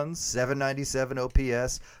 home runs, 797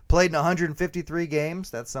 OPS, played in 153 games.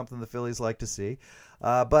 That's something the Phillies like to see.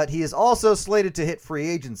 But he is also slated to hit free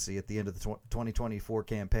agency at the end of the 2024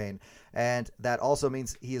 campaign. And that also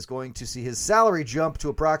means he is going to see his salary jump to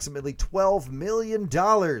approximately $12 million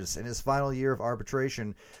in his final year of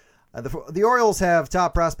arbitration. The Orioles have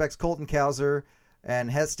top prospects Colton Cowser and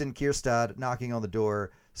Heston Kierstad knocking on the door.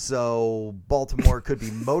 So Baltimore could be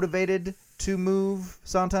motivated to move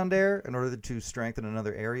Santander in order to strengthen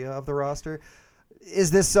another area of the roster. Is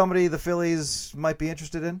this somebody the Phillies might be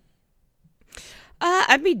interested in?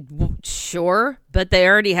 I mean, sure, but they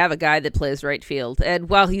already have a guy that plays right field, and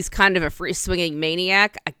while he's kind of a free swinging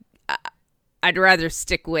maniac, I'd rather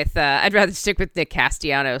stick with Nick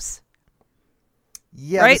Castellanos.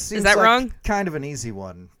 Yeah, right? This seems Is that like wrong? Kind of an easy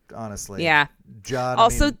one, honestly. Yeah. John.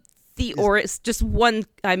 Also, the Orioles. Just one,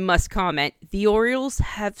 I must comment. The Orioles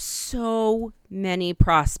have so many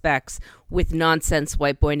prospects with nonsense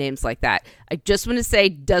white boy names like that. I just want to say,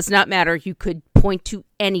 does not matter. You could point to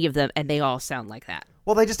any of them, and they all sound like that.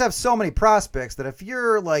 Well, they just have so many prospects that if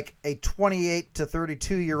you're like a 28 to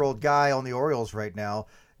 32-year-old guy on the Orioles right now,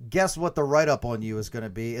 guess what the write-up on you is going to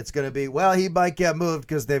be? It's going to be, well, he might get moved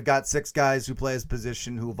because they've got 6 guys who play his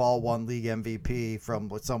position who've all won league MVP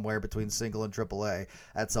from somewhere between single and AAA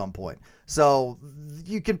at some point. So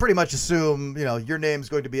you can pretty much assume, you know, your name's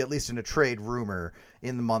going to be at least in a trade rumor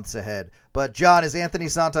in the months ahead. But, John, is Anthony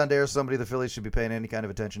Santander somebody the Phillies should be paying any kind of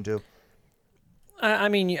attention to? I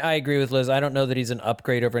mean, I agree with Liz. I don't know that he's an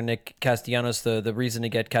upgrade over Nick Castellanos. The reason to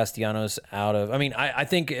get Castellanos out of, I mean, I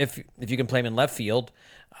think if you can play him in left field,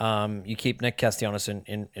 you keep Nick Castellanos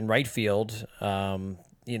in right field.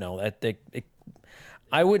 You know,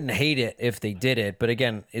 I wouldn't hate it if they did it, but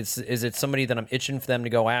again, is it somebody that I'm itching for them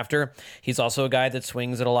to go after? He's also a guy that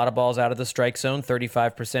swings at a lot of balls out of the strike zone,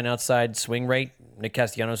 35% outside swing rate. Nick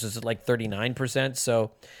Castellanos is at like 39%.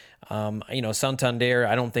 So, you know, Santander,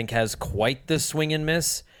 I don't think has quite the swing and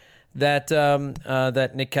miss that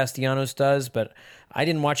Nick Castellanos does, but I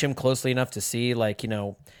didn't watch him closely enough to see, like, you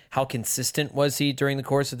know, how consistent was he during the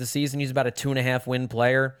course of the season. He's about a 2.5 win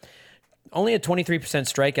player, only a 23%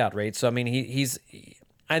 strikeout rate. So, I mean,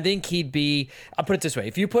 I think he'd be, I'll put it this way.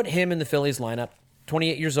 If you put him in the Phillies lineup,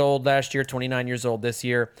 28 years old last year, 29 years old this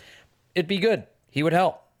year, it'd be good. He would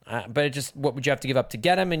help. But it just, what would you have to give up to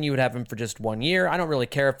get him? And you would have him for just 1 year. I don't really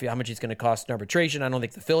care how much he's going to cost in arbitration. I don't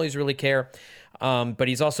think the Phillies really care. But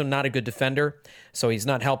he's also not a good defender, so he's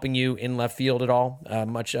not helping you in left field at all.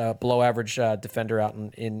 Much below average defender out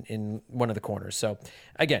in one of the corners. So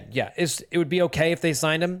again, yeah, it would be okay if they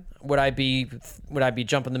signed him. Would I be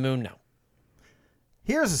jumping the moon? No.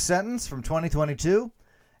 Here's a sentence from 2022.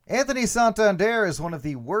 Anthony Santander is one of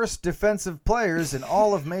the worst defensive players in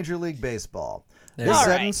all of Major League Baseball. This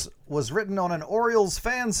sentence was written on an Orioles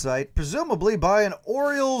fan site, presumably by an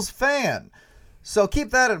Orioles fan. So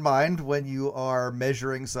keep that in mind when you are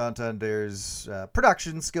measuring Santander's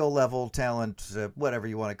production, skill level, talent, whatever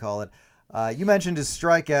you want to call it. You mentioned his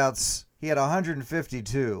strikeouts. He had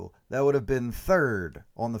 152. That would have been third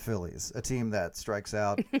on the Phillies, a team that strikes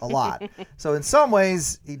out a lot. So in some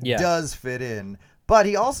ways, he does fit in. But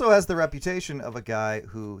he also has the reputation of a guy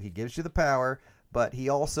who he gives you the power, but he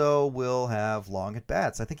also will have long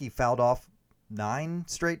at-bats. I think he fouled off 9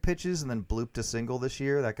 straight pitches and then blooped a single this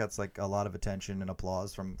year. That got like a lot of attention and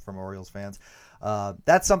applause from Orioles fans.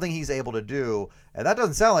 That's something he's able to do, and that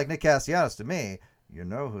doesn't sound like Nick Castellanos to me. You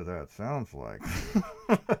know who that sounds like.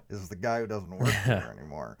 This is the guy who doesn't work there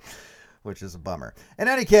anymore, which is a bummer. In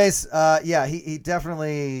any case, he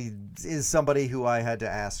definitely is somebody who I had to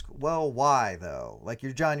ask, well, why though? Like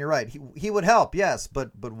John, you're right. He would help, yes,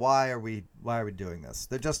 but why are we doing this?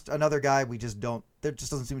 They're just another guy there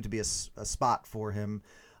just doesn't seem to be a spot for him.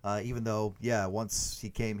 Even though, once he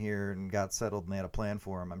came here and got settled and they had a plan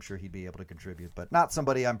for him, I'm sure he'd be able to contribute, but not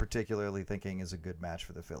somebody I'm particularly thinking is a good match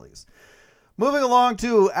for the Phillies. Moving along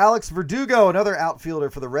to Alex Verdugo, another outfielder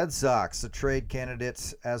for the Red Sox, a trade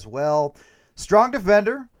candidate as well. Strong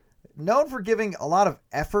defender, known for giving a lot of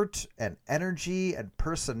effort and energy and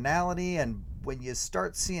personality. And when you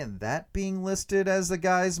start seeing that being listed as the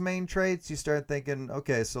guy's main traits, you start thinking,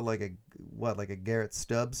 okay, so like a Garrett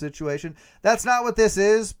Stubbs situation? That's not what this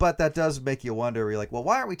is, but that does make you wonder. You're like, well,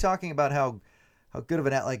 why aren't we talking about how good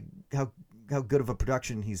of how good of a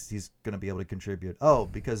production he's going to be able to contribute? Oh,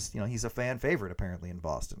 because he's a fan favorite apparently in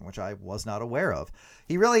Boston, which I was not aware of.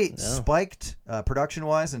 He really spiked production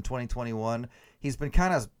wise in 2021. He's been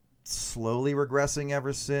kind of slowly regressing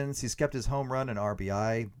ever since. He's kept his home run and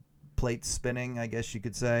RBI plate spinning, I guess you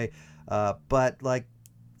could say. But like,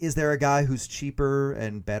 is there a guy who's cheaper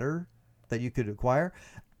and better that you could acquire?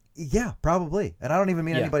 Yeah, probably. And I don't even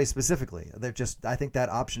mean anybody specifically. I think that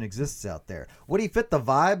option exists out there. Would he fit the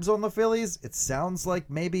vibes on the Phillies? It sounds like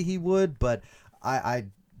maybe he would, but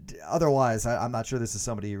otherwise, I'm not sure this is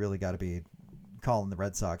somebody you really got to be calling the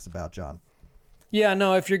Red Sox about, John. Yeah,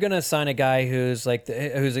 no, if you're going to sign a guy who's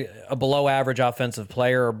a below average offensive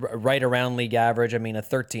player, or right around league average, I mean, a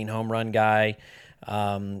 13 home run guy,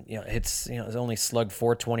 it's only slugged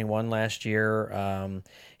 421 last year.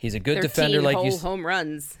 He's a good defender, like you. 13 home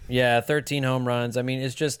runs. Yeah, 13 home runs. I mean,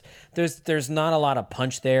 it's just there's not a lot of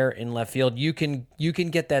punch there in left field. You can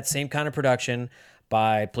get that same kind of production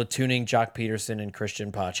by platooning Jock Peterson and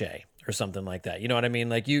Christian Pache or something like that. You know what I mean?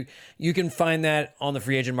 Like you can find that on the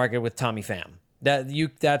free agent market with Tommy Pham.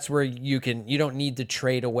 That's where you don't need to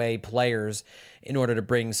trade away players in order to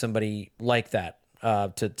bring somebody like that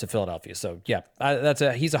to Philadelphia. So yeah,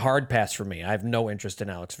 he's a hard pass for me. I have no interest in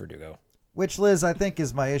Alex Verdugo. Which, Liz, I think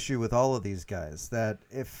is my issue with all of these guys, that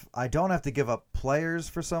if I don't have to give up players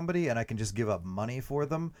for somebody and I can just give up money for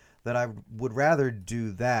them, then I would rather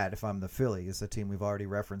do that if I'm the Phillies, a team we've already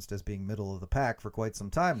referenced as being middle of the pack for quite some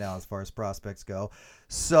time now as far as prospects go.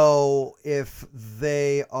 So if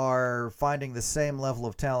they are finding the same level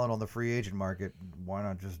of talent on the free agent market, why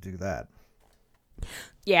not just do that?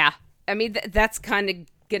 Yeah. I mean, that's kind of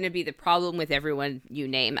going to be the problem with everyone you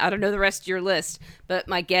name. I don't know the rest of your list, but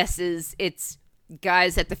my guess is it's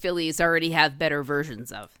guys that the Phillies already have better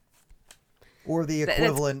versions of. Or the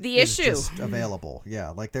equivalent the is issue. Just available.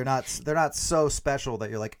 Yeah, like they're not so special that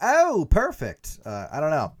you're like, oh, perfect. I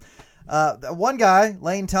don't know. One guy,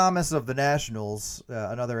 Lane Thomas of the Nationals,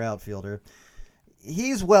 another outfielder,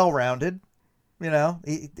 he's well-rounded.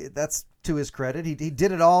 That's to his credit. He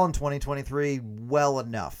did it all in 2023 well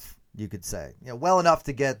enough, you could say. Well enough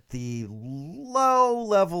to get the low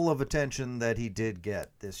level of attention that he did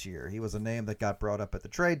get this year. He was a name that got brought up at the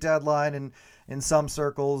trade deadline and in some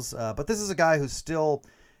circles. But this is a guy who's still,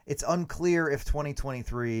 it's unclear if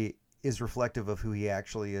 2023 is reflective of who he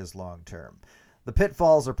actually is long term. The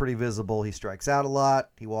pitfalls are pretty visible. He strikes out a lot.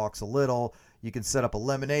 He walks a little. You can set up a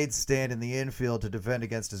lemonade stand in the infield to defend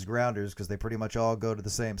against his grounders because they pretty much all go to the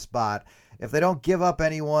same spot. If they don't give up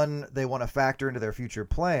anyone they want to factor into their future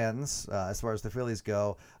plans, as far as the Phillies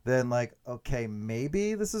go, then okay,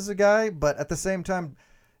 maybe this is a guy. But at the same time,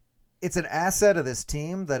 it's an asset of this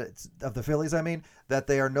team, of the Phillies, that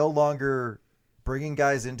they are no longer bringing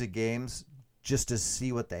guys into games just to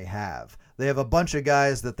see what they have. They have a bunch of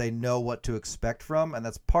guys that they know what to expect from, and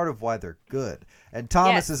that's part of why they're good. And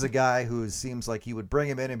Thomas is a guy who seems like he would bring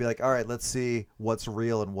him in and be like, all right, let's see what's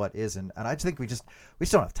real and what isn't. And I think we just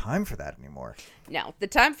don't have time for that anymore. No, the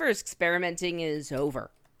time for experimenting is over.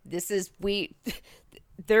 The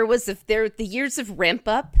years of ramp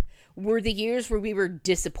up were the years where we were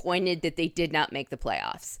disappointed that they did not make the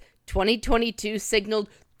playoffs. 2022 signaled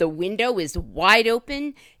the window is wide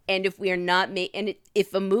open, and if we are not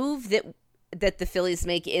if a move that the Phillies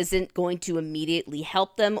make isn't going to immediately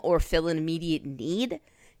help them or fill an immediate need,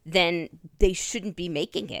 then they shouldn't be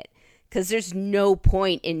making it, because there's no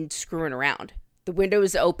point in screwing around. The window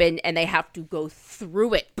is open and they have to go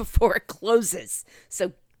through it before it closes.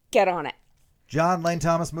 So get on it. John, Lane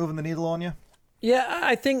Thomas moving the needle on you? Yeah,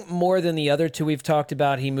 I think more than the other two we've talked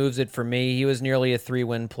about, he moves it for me. He was nearly a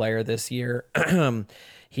 3-win player this year.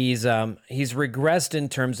 He's regressed in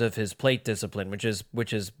terms of his plate discipline, which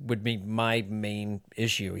would be my main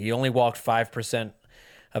issue. He only walked 5%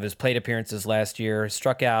 of his plate appearances last year.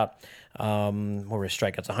 Struck out, what were his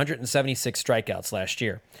strikeouts? 176 strikeouts last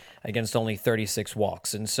year against only 36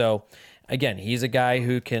 walks. And so, again, he's a guy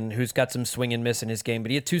who's got some swing and miss in his game.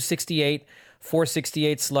 But he had 268,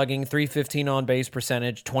 468 slugging, 315 on base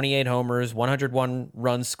percentage, 28 homers, 101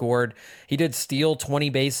 runs scored. He did steal 20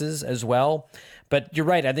 bases as well. But you're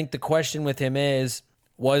right. I think the question with him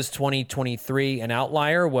was 2023 an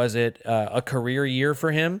outlier? Was it a career year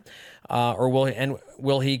for him? or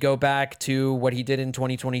will he go back to what he did in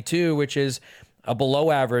 2022, which is a below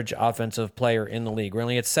average offensive player in the league? We're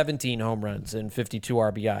only at 17 home runs and 52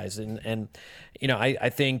 RBIs. And I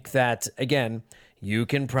think that, again, you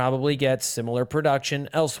can probably get similar production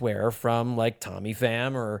elsewhere from like Tommy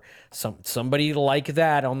Pham or somebody like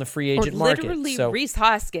that on the free agent market. Literally Rhys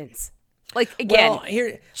Hoskins. Like, again,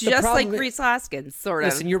 just like Rhys Hoskins, sort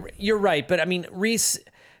of. Listen, you're right. But I mean, Rhys,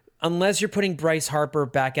 unless you're putting Bryce Harper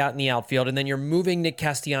back out in the outfield and then you're moving Nick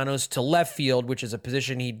Castellanos to left field, which is a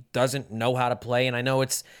position he doesn't know how to play. And I know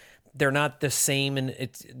they're not the same. And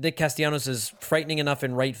Nick Castellanos is frightening enough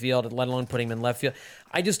in right field, let alone putting him in left field.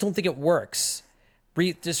 I just don't think it works.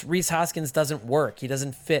 Rhys Hoskins doesn't work. He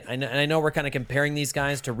doesn't fit. I know we're kind of comparing these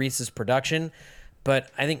guys to Rhys's production, but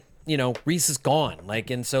I think, Rhys is gone.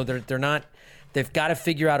 And so they're not. They've got to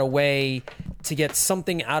figure out a way to get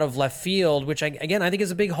something out of left field, which I think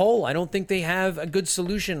is a big hole. I don't think they have a good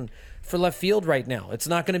solution for left field right now. It's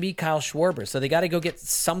not going to be Kyle Schwarber, so they got to go get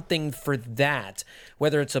something for that,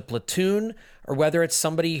 whether it's a platoon or whether it's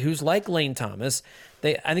somebody who's like Lane Thomas.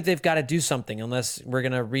 I think they've got to do something, unless we're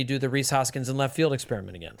going to redo the Rhys Hoskins in left field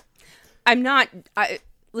experiment again.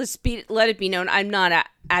 Let it be known, I'm not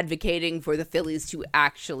advocating for the Phillies to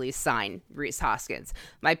actually sign Rhys Hoskins.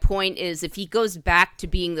 My point is, if he goes back to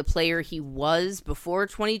being the player he was before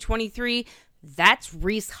 2023, that's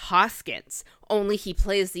Rhys Hoskins. Only he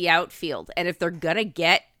plays the outfield. And if they're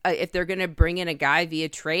gonna bring in a guy via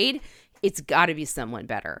trade, it's got to be someone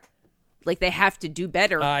better. Like, they have to do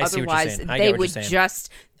better. Otherwise,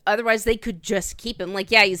 they could just keep him.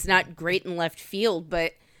 Like, yeah, he's not great in left field,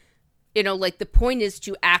 but the point is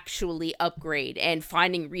to actually upgrade, and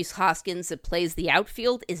finding Rhys Hoskins that plays the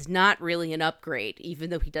outfield is not really an upgrade,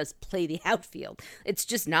 even though he does play the outfield. It's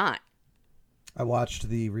just not. I watched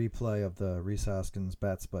the replay of the Rhys Hoskins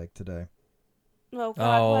bat spike today. Oh,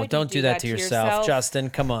 God, don't do that to yourself, Justin.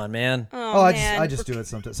 Come on, man. I just do it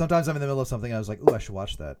sometimes. Sometimes I'm in the middle of something. I was like, "Ooh, I should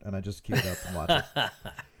watch that," and I just queue it up and watch it.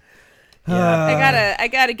 I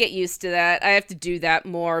gotta get used to that. I have to do that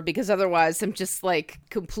more, because otherwise I'm just I'm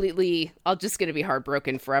just gonna be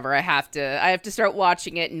heartbroken forever. I have to start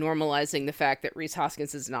watching it and normalizing the fact that Rhys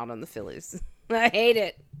Hoskins is not on the Phillies. I hate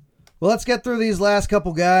it. Well, let's get through these last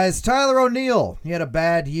couple guys. Tyler O'Neill, he had a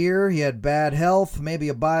bad year. He had bad health, maybe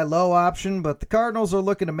a buy low option, but the Cardinals are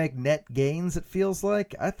looking to make net gains, it feels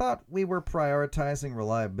like. I thought we were prioritizing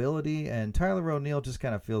reliability, and Tyler O'Neill just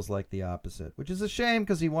kind of feels like the opposite, which is a shame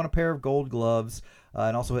because he won a pair of gold gloves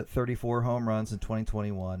and also hit 34 home runs in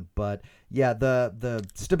 2021. But, yeah, the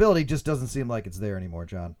stability just doesn't seem like it's there anymore,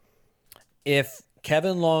 John. If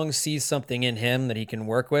Kevin Long sees something in him that he can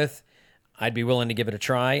work with, I'd be willing to give it a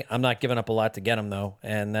try. I'm not giving up a lot to get him, though,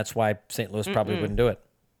 and that's why St. Louis probably wouldn't do it.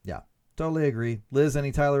 Yeah, totally agree. Liz,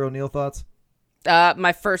 any Tyler O'Neill thoughts?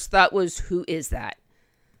 My first thought was, who is that?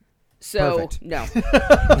 So, perfect. No.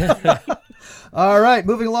 All right,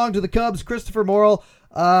 moving along to the Cubs, Christopher Morel.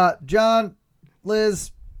 John, Liz,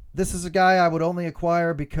 this is a guy I would only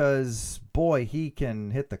acquire because, boy, he can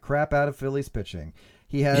hit the crap out of Phillies pitching.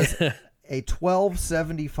 He has a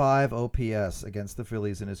 1275 OPS against the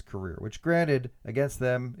Phillies in his career, which, granted, against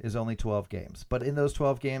them is only 12 games. But in those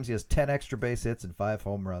 12 games, he has 10 extra base hits and 5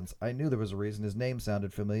 home runs. I knew there was a reason his name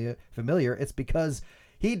sounded familiar. It's because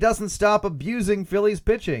he doesn't stop abusing Phillies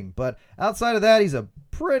pitching. But outside of that, he's a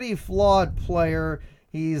pretty flawed player.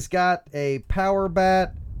 He's got a power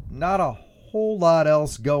bat, not a whole lot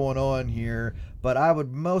else going on here. But I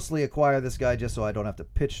would mostly acquire this guy just so I don't have to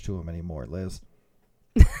pitch to him anymore, Liz.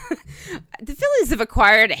 The Phillies have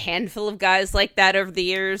acquired a handful of guys like that over the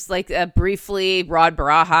years. Briefly, Rod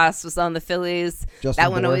Barajas was on the Phillies.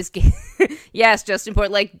 Justin Bohr. Always yes, Justin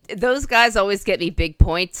Bohr. Those guys always get me big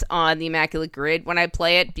points on the Immaculate Grid when I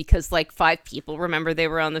play it, because 5 people remember they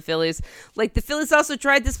were on the Phillies. The Phillies also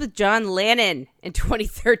tried this with John Lannon in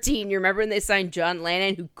 2013. You remember when they signed John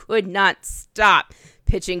Lannon, who could not stop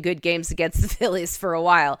pitching good games against the Phillies for a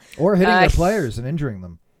while, or hitting their players and injuring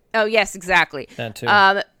them. Oh, yes, exactly. That too.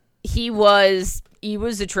 He was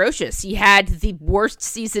atrocious. He had the worst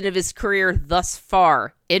season of his career thus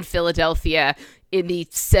far in Philadelphia in the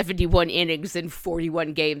 71 innings and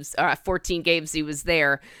 14 games he was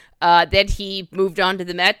there. Then he moved on to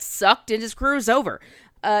the Mets, sucked, and his career was over.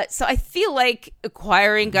 So I feel like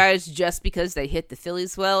acquiring guys just because they hit the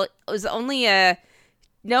Phillies well was only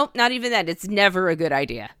nope, not even that. It's never a good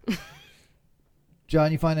idea.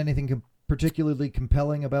 John, you find anything particularly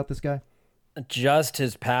compelling about this guy? Just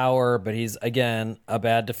his power, but he's, again, a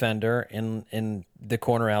bad defender in the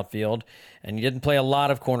corner outfield. And he didn't play a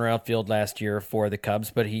lot of corner outfield last year for the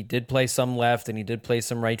Cubs, but he did play some left and he did play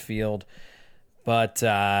some right field. But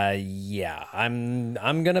yeah, I'm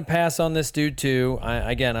gonna pass on this dude too.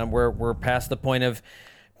 We're past the point of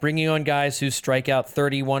bringing on guys who strike out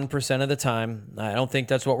 31% of the time. I don't think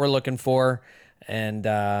that's what we're looking for. And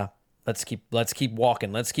let's keep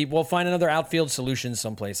walking. We'll find another outfield solution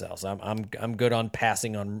someplace else. I'm good on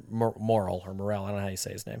passing on Morrell. I don't know how you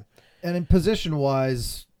say his name. And in position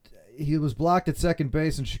wise, he was blocked at second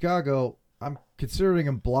base in Chicago. I'm considering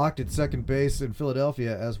him blocked at second base in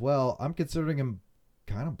Philadelphia as well. I'm considering him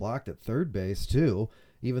kind of blocked at third base too,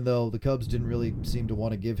 even though the Cubs didn't really seem to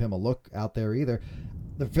want to give him a look out there either.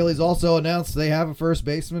 The Phillies also announced they have a first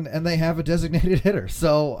baseman and they have a designated hitter.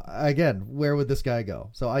 So again, where would this guy go?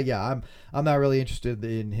 So I'm not really interested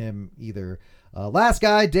in him either. Last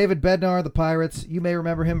guy, David Bednar, the Pirates. You may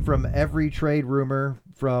remember him from every trade rumor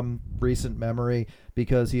from recent memory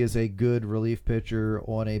because he is a good relief pitcher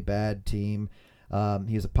on a bad team.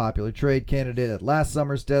 He is a popular trade candidate at last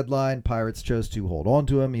summer's deadline. Pirates chose to hold on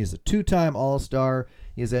to him. He is a two-time All-Star.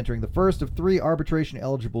 He is entering the first of 3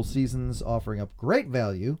 arbitration-eligible seasons, offering up great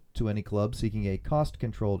value to any club seeking a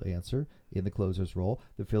cost-controlled answer in the closer's role.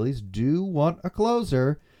 The Phillies do want a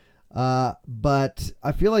closer, but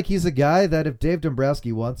I feel like he's a guy that if Dave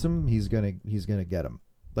Dombrowski wants him, he's gonna get him.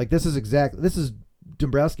 Like this is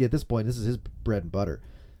Dombrowski at this point. This is his bread and butter.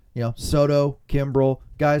 You know, Soto, Kimbrel,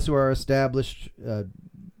 guys who are established,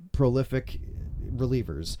 prolific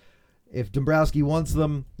relievers. If Dombrowski wants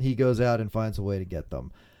them, he goes out and finds a way to get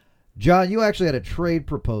them. John, you actually had a trade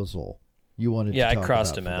proposal you wanted to talk about. I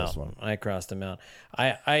crossed him out.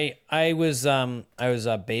 I was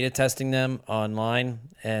beta testing them online,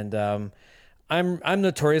 and I'm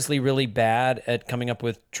notoriously really bad at coming up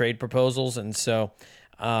with trade proposals, and so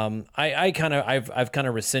I've kind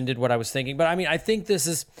of rescinded what I was thinking. But I mean, I think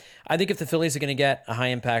if the Phillies are going to get a high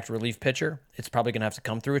impact relief pitcher, it's probably going to have to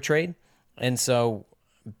come through a trade, and so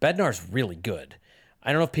Bednar's really good.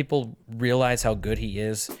 I don't know if people realize how good he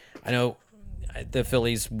is. I know the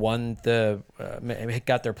Phillies got their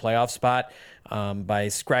playoff spot by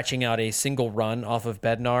scratching out a single run off of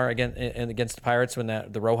Bednar against the Pirates when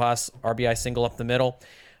the Rojas RBI single up the middle.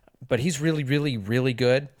 But he's really, really, really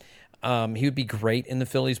good. He would be great in the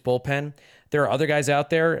Phillies bullpen. There are other guys out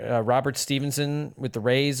there. Robert Stevenson with the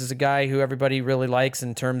Rays is a guy who everybody really likes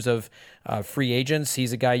in terms of free agents.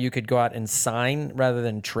 He's a guy you could go out and sign rather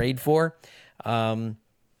than trade for.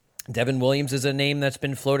 Devin Williams is a name that's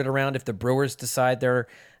been floated around. If the Brewers decide they're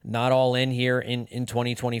not all in here in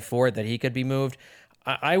 2024, that he could be moved.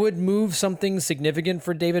 I would move something significant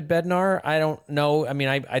for David Bednar. I don't know. I mean,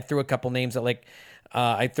 I threw a couple names at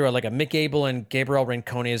I threw out like a Mick Abel and Gabriel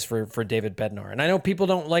Rincones for David Bednar. And I know people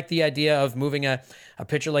don't like the idea of moving a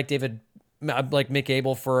pitcher like Mick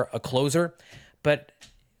Abel for a closer, but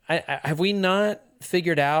have we not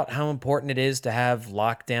figured out how important it is to have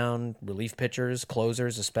lockdown relief pitchers,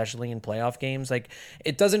 closers, especially in playoff games? Like,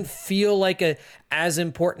 it doesn't feel like as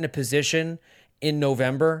important a position in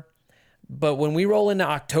November, but when we roll into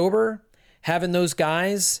October, having those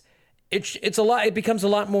guys, it becomes a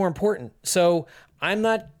lot more important. So I'm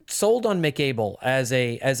not sold on Mick Abel as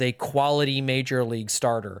a quality major league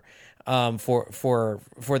starter for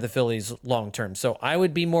the Phillies long term. So I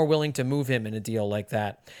would be more willing to move him in a deal like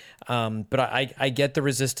that. But I get the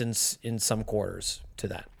resistance in some quarters to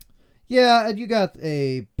that. Yeah, and you got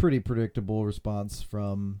a pretty predictable response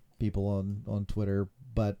from people on Twitter.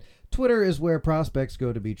 But Twitter is where prospects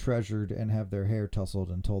go to be treasured and have their hair tousled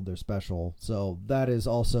and told they're special. So that is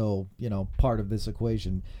also, part of this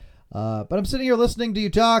equation. But I'm sitting here listening to you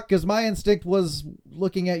talk because my instinct was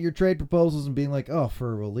looking at your trade proposals and being like, oh,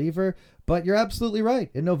 for a reliever. But you're absolutely right.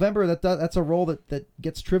 In November, that's a role that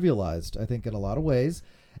gets trivialized, I think, in a lot of ways.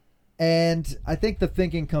 And I think the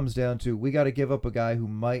thinking comes down to we got to give up a guy who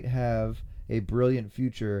might have a brilliant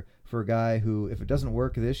future for a guy who, if it doesn't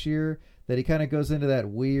work this year, that he kind of goes into that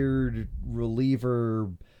weird reliever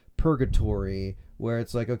purgatory where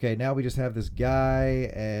it's like, okay, now we just have this guy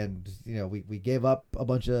and, we gave up a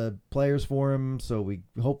bunch of players for him. So we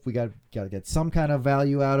hope we got to get some kind of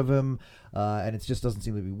value out of him. And it just doesn't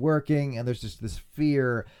seem to be working. And there's just this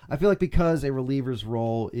fear. I feel like because a reliever's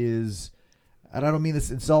role is, and I don't mean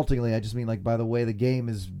this insultingly, I just mean like by the way the game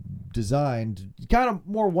is designed, kind of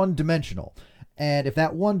more one-dimensional. And if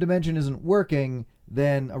that one dimension isn't working,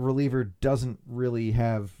 then a reliever doesn't really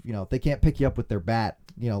have, they can't pick you up with their bat,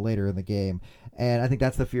 later in the game. And I think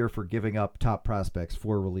that's the fear for giving up top prospects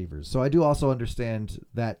for relievers. So I do also understand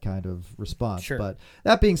that kind of response. Sure. But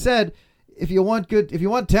that being said, if you want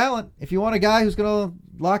talent, if you want a guy who's going to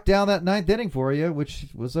lock down that ninth inning for you, which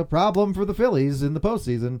was a problem for the Phillies in the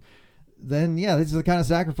postseason, then yeah, these are the kind of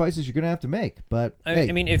sacrifices you're going to have to make. But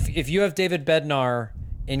I mean, if you have David Bednar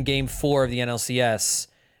in Game 4 of the NLCS,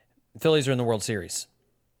 Phillies are in the World Series.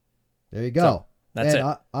 There you go. So, that's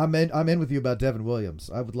and it. I'm in with you about Devin Williams.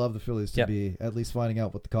 I would love the Phillies to be at least finding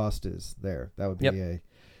out what the cost is there. That would be a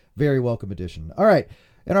very welcome addition. All right.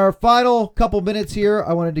 In our final couple minutes here,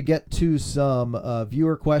 I wanted to get to some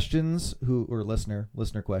viewer questions or listener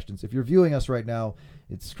questions. If you're viewing us right now,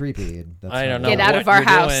 it's creepy. And that's I don't know. Get out what of our you're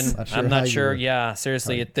house. doing. I'm not sure. Yeah,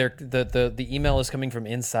 seriously, the email is coming from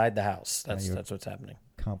inside the house. That's what's happening.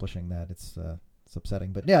 Accomplishing that, it's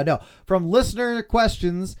upsetting. But yeah, no. From listener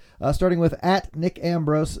questions, starting with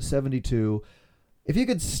 @NickAmbrose72. If you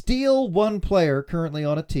could steal one player currently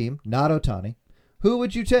on a team, not Ohtani, who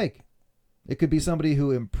would you take? It could be somebody who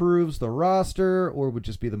improves the roster or would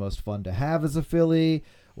just be the most fun to have as a Philly,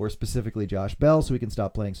 or specifically Josh Bell so he can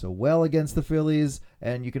stop playing so well against the Phillies,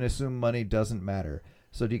 and you can assume money doesn't matter.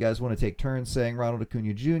 So do you guys want to take turns saying Ronald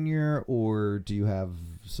Acuna Jr., or do you have,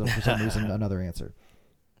 for some reason, another answer?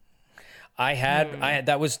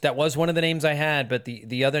 That was one of the names I had, but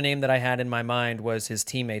the other name that I had in my mind was his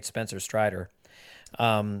teammate Spencer Strider.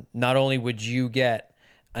 Not only would you get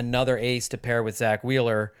another ace to pair with Zach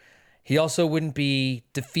Wheeler, he also wouldn't be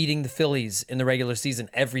defeating the Phillies in the regular season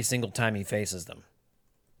every single time he faces them.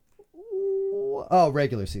 Oh,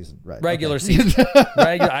 regular season, right. Regular season.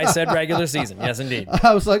 I said regular season. Yes, indeed.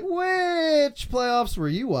 I was like, which playoffs were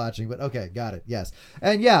you watching? But okay, got it. Yes.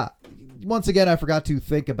 And yeah, once again, I forgot to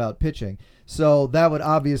think about pitching. So that would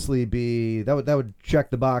obviously be, that would check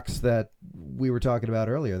the box that we were talking about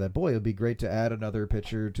earlier, that, boy, it would be great to add another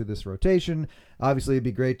pitcher to this rotation. Obviously, it'd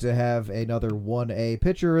be great to have another 1A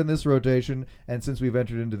pitcher in this rotation. And since we've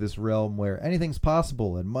entered into this realm where anything's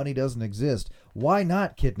possible and money doesn't exist, why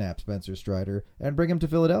not kidnap Spencer Strider and bring him to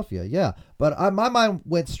Philadelphia? Yeah. But my mind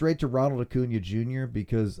went straight to Ronald Acuna Jr.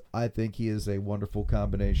 because I think he is a wonderful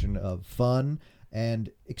combination of fun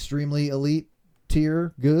and extremely elite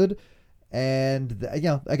tier good. And, a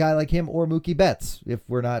guy like him or Mookie Betts, if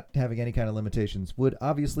we're not having any kind of limitations, would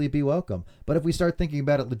obviously be welcome. But if we start thinking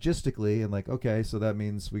about it logistically and like, okay, so that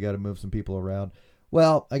means we got to move some people around.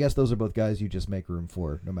 Well, I guess those are both guys you just make room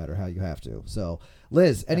for no matter how you have to. So,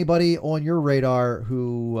 Liz, anybody on your radar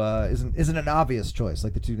who isn't an obvious choice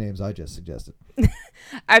like the two names I just suggested?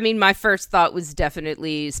 I mean, my first thought was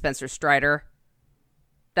definitely Spencer Strider.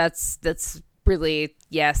 That's really,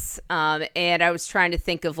 yes. And I was trying to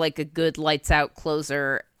think of like a good lights out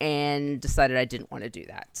closer and decided I didn't want to do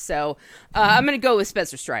that. So I'm going to go with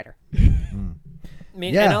Spencer Strider. I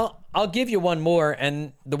mean, and I'll give you one more,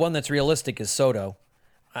 and the one that's realistic is Soto.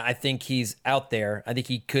 I think he's out there. I think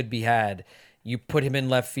he could be had. You put him in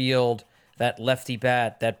left field, that lefty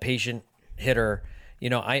bat, that patient hitter.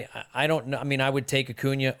 I don't know. I mean, I would take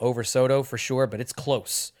Acuna over Soto for sure, but it's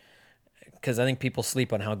close. Because I think people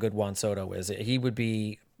sleep on how good Juan Soto is. He would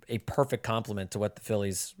be a perfect complement to what the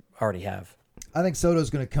Phillies already have. I think Soto's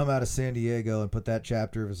going to come out of San Diego and put that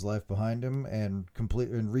chapter of his life behind him and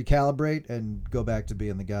recalibrate and go back to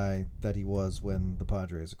being the guy that he was when the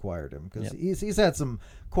Padres acquired him. Because he's had some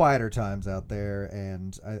quieter times out there,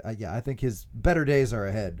 and I think his better days are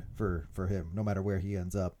ahead for him, no matter where he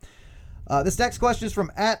ends up. This next question is from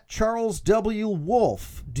 @Charles W.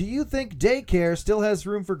 Wolf. Do you think daycare still has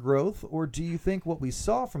room for growth, or do you think what we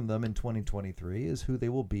saw from them in 2023 is who they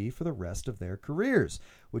will be for the rest of their careers?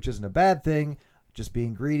 Which isn't a bad thing, just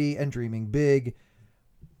being greedy and dreaming big.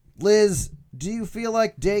 Liz, do you feel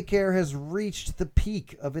like daycare has reached the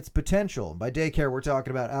peak of its potential? By daycare, we're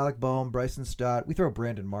talking about Alec Boehm, Bryson Stott. We throw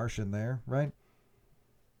Brandon Marsh in there, right?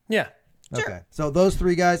 Yeah. Okay. Sure. So those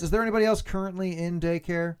three guys. Is there anybody else currently in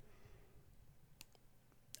daycare?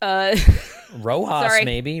 Rojas, sorry.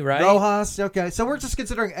 maybe, right? Rojas, okay. So we're just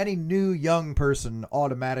considering any new young person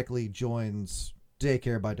automatically joins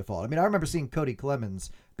daycare by default. I mean, I remember seeing Cody Clemens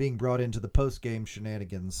being brought into the post-game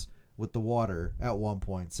shenanigans with the water at one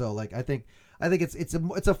point. So, like, I think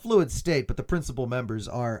it's a fluid state, but the principal members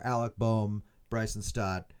are Alec Boehm, Bryson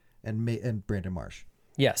Stott, and Brandon Marsh.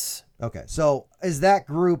 Yes. Okay. So is that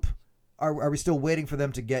group? Are we still waiting for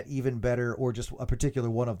them to get even better, or just a particular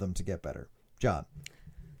one of them to get better? John.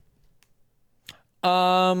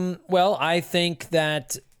 Well, I think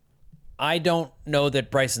that I don't know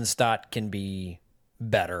that Bryson Stott can be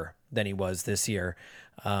better than he was this year.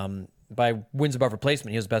 By wins above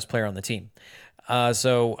replacement, he was the best player on the team.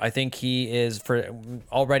 So I think he is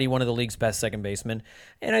already one of the league's best second basemen.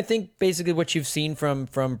 And I think basically what you've seen from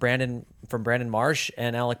Brandon Marsh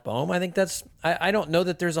and Alec Boehm, I think I don't know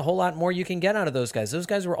that there's a whole lot more you can get out of those guys. Those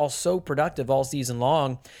guys were all so productive all season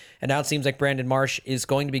long. And now it seems like Brandon Marsh is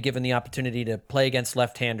going to be given the opportunity to play against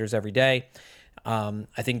left-handers every day. I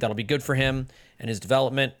think that'll be good for him and his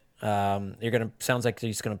development. Sounds like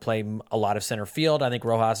he's going to play a lot of center field. I think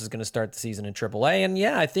Rojas is going to start the season in AAA. And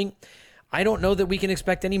yeah, I don't know that we can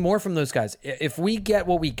expect any more from those guys. If we get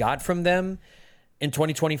what we got from them in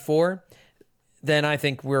 2024, then I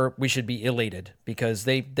think we should be elated because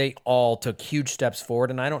they all took huge steps forward.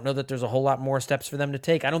 And I don't know that there's a whole lot more steps for them to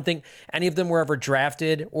take. I don't think any of them were ever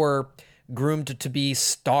drafted or groomed to be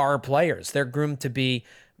star players. They're groomed to be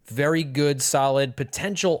very good, solid,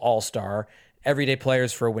 potential all-star everyday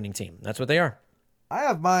players for a winning team. That's what they are. I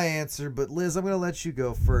have my answer, but Liz, I'm going to let you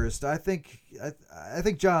go first. I think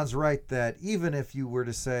John's right that even if you were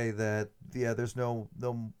to say that, yeah, there's no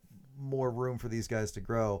more room for these guys to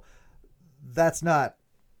grow, that's not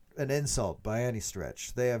an insult by any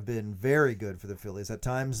stretch. They have been very good for the Phillies. At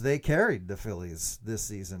times, they carried the Phillies this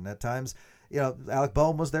season. At times, Alec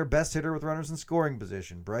Boehm was their best hitter with runners in scoring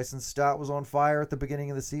position. Bryson Stott was on fire at the beginning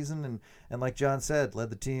of the season, and like John said, led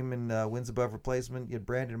the team in wins above replacement. You had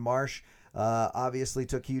Brandon Marsh obviously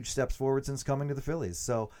took huge steps forward since coming to the Phillies.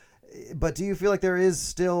 So, but do you feel like there is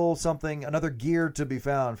still another gear to be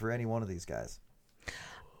found for any one of these guys?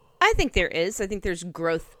 I think there is. I think there's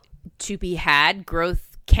growth to be had.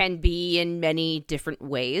 Growth can be in many different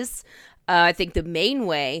ways. I think the main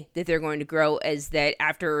way that they're going to grow is that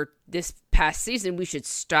after this past season, we should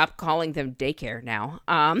stop calling them daycare now.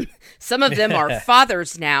 Some of them are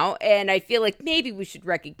fathers now, and I feel like maybe we should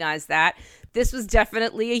recognize that. This was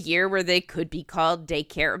definitely a year where they could be called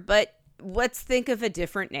daycare, but let's think of a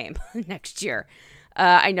different name next year.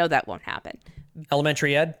 I know that won't happen.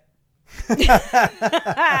 Elementary ed?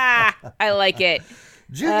 I like it.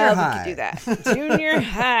 Junior high. We could do that. Junior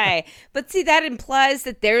high. But see, that implies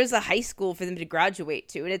that there's a high school for them to graduate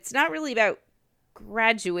to. And it's not really about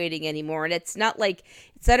graduating anymore. And it's not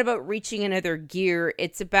about reaching another gear.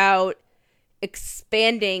 It's about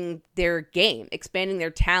expanding their game, expanding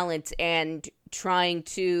their talent, and trying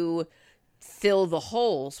to fill the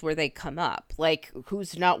holes where they come up. Like,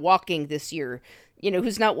 who's not walking this year?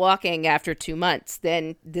 Who's not walking after 2 months?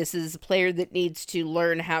 Then this is a player that needs to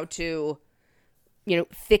learn how to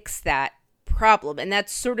fix that problem. And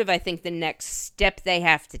that's sort of, I think, the next step they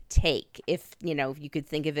have to take. If you could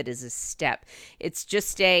think of it as a step, it's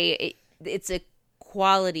just it's a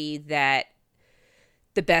quality that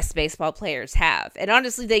the best baseball players have. And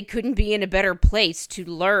honestly, they couldn't be in a better place to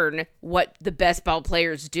learn what the best ball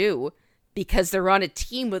players do because they're on a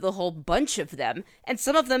team with a whole bunch of them. And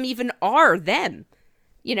some of them even are them.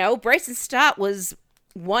 Bryson Stott was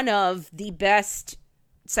one of the best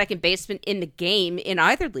second baseman in the game in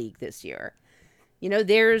either league this year.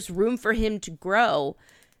 There's room for him to grow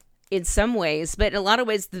in some ways, but in a lot of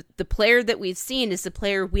ways, the player that we've seen is the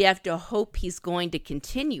player we have to hope he's going to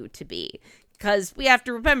continue to be, because we have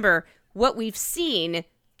to remember what we've seen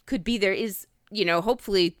could be there is,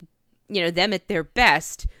 hopefully, them at their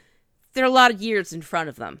best. There are a lot of years in front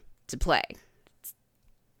of them to play,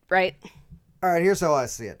 right? All right, here's how I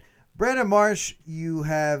see it. Brandon Marsh, you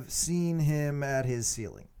have seen him at his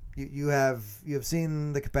ceiling. You have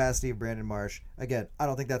seen the capacity of Brandon Marsh. Again, I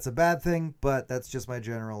don't think that's a bad thing, but that's just my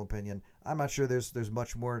general opinion. I'm not sure there's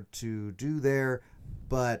much more to do there,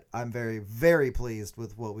 but I'm very, very pleased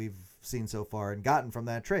with what we've seen so far and gotten from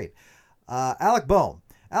that trade. Alec Boehm.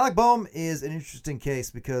 Alec Boehm is an interesting case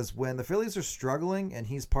because when the Phillies are struggling and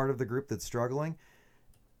he's part of the group that's struggling,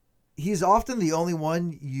 he's often the only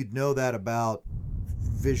one you'd know that about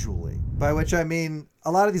visually, by which I mean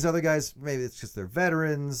a lot of these other guys, maybe it's just they're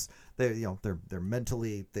veterans, they're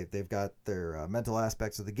mentally, they've got their mental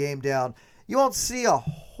aspects of the game down. You won't see a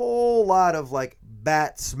whole lot of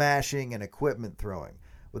bat smashing and equipment throwing.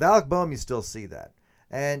 With Alec Boehm, you still see that.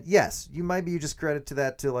 And yes, you just credit to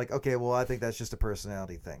that to okay, well, I think that's just a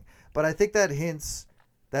personality thing. But I think that hints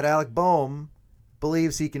that Alec Boehm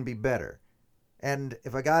believes he can be better. And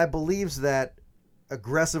if a guy believes that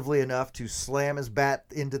aggressively enough to slam his bat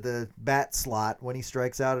into the bat slot when he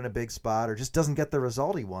strikes out in a big spot or just doesn't get the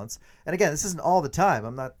result he wants. And again, this isn't all the time.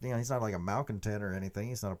 I'm not, he's not like a malcontent or anything.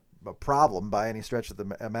 He's not a problem by any stretch of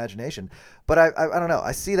the imagination. But I don't know.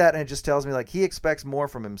 I see that and it just tells me he expects more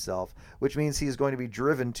from himself, which means he's going to be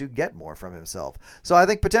driven to get more from himself. So I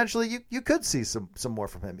think potentially you could see some more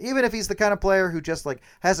from him, even if he's the kind of player who just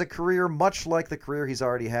has a career much like the career he's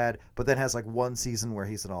already had, but then has one season where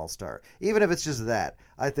he's an all-star. Even if it's just that,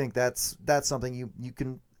 I think that's something you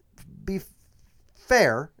can be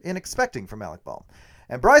fair in expecting from Alec Boehm.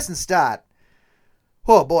 And Bryson Stott,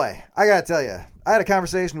 oh boy, I gotta tell you, I had a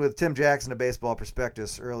conversation with Tim Jackson of Baseball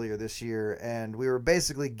Prospectus earlier this year, and we were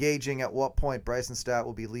basically gauging at what point Bryson Stott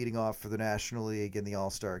will be leading off for the National League in the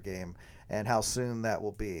All-Star game and how soon that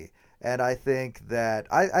will be. And I think that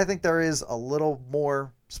I think there is a little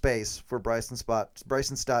more space for Bryson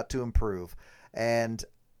Stott to improve. And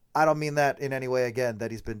I don't mean that in any way, again, that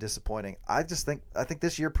he's been disappointing. I think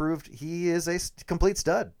this year proved he is a complete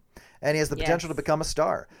stud, and he has the potential to become a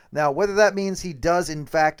star. Now, whether that means he does, in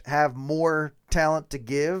fact, have more talent to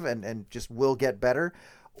give and just will get better,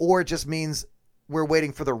 or it just means we're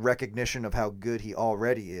waiting for the recognition of how good he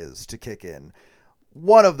already is to kick in.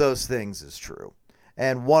 One of those things is true,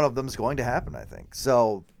 and one of them is going to happen, I think.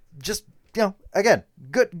 So just, again,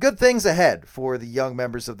 good things ahead for the young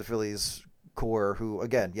members of the Phillies core who,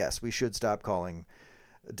 again, yes, we should stop calling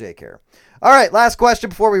daycare. All right, last question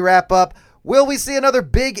before we wrap up. Will we see another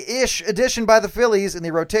big-ish addition by the Phillies in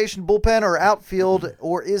the rotation, bullpen, or outfield,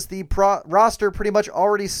 or is the roster pretty much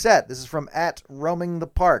already set? This is from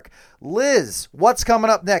 @RoamingThePark. Liz, what's coming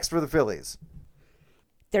up next for the Phillies?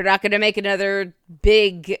 They're not going to make another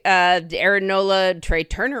big Aaron Nola, Trey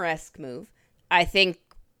Turner-esque move. I think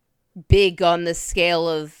big on the scale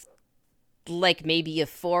of like maybe a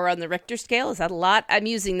 4 on the Richter scale. Is that a lot? I'm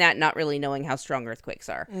using that not really knowing how strong earthquakes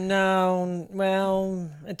are. No, well,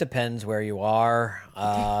 it depends where you are.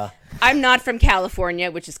 I'm not from California,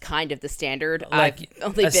 which is kind of the standard. Like I've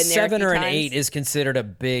only been there a 7 or an times. 8 is considered a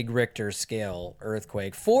big Richter scale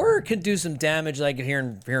earthquake. 4 could do some damage, like here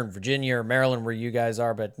in Virginia or Maryland, where you guys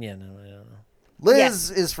are. But I don't know. Liz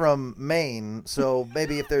is from Maine, so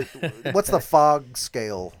maybe if there's what's the fog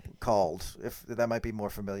scale called? If that might be more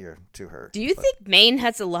familiar to her. Do you think Maine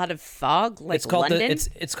has a lot of fog, like It's called London?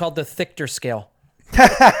 it's called the Richter scale.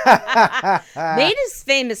 Maine is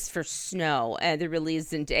famous for snow, and there really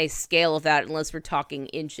isn't a scale of that unless we're talking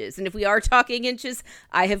inches. And if we are talking inches,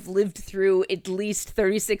 I have lived through at least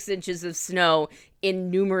 36 inches of snow in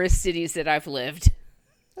numerous cities that I've lived.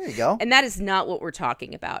 There you go. And that is not what we're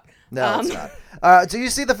talking about. No, it's not. Do you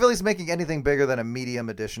see the Phillies making anything bigger than a medium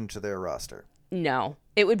addition to their roster? No.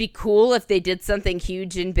 It would be cool if they did something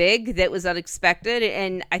huge and big that was unexpected,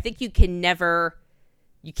 and I think you can never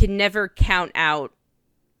count out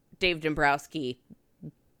Dave Dombrowski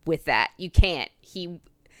with that. You can't.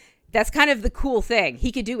 That's kind of the cool thing.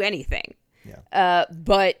 He could do anything. Yeah.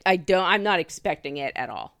 But I'm not expecting it at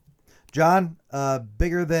all. John,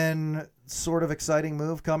 bigger than sort of exciting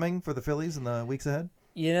move coming for the Phillies in the weeks ahead?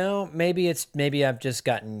 Maybe I've just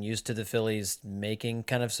gotten used to the Phillies making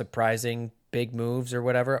kind of surprising big moves or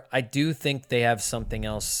whatever. I do think they have something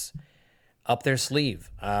else up their sleeve.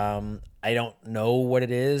 I don't know what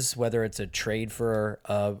it is, whether it's a trade for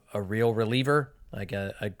a real reliever, like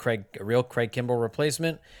a real Craig Kimbrell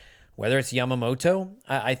replacement, whether it's Yamamoto.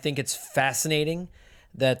 I think it's fascinating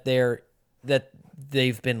that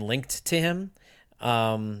they've been linked to him.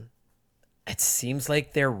 It seems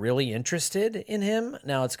like they're really interested in him.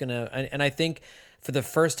 Now and I think for the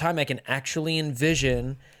first time I can actually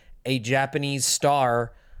envision a Japanese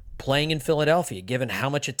star playing in Philadelphia, given how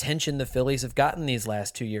much attention the Phillies have gotten these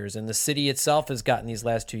last 2 years, and the city itself has gotten these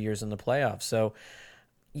last 2 years in the playoffs. So,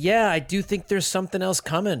 yeah, I do think there's something else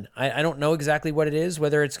coming. I don't know exactly what it is,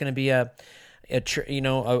 whether it's going to be a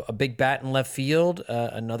big bat in left field,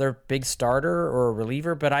 another big starter or a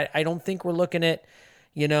reliever, but I don't think we're looking at,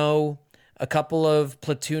 a couple of a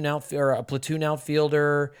platoon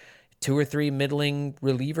outfielder, 2 or 3 middling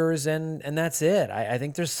relievers, and that's it. I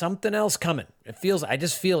think there's something else coming. I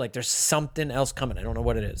just feel like there's something else coming. I don't know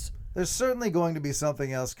what it is. There's certainly going to be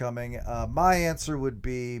something else coming. My answer would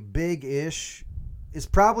be big-ish is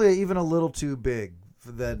probably even a little too big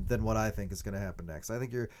than what I think is going to happen next. I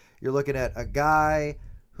think you're looking at a guy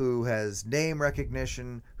who has name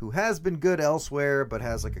recognition, who has been good elsewhere, but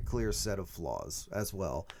has like a clear set of flaws as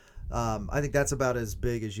well. I think that's about as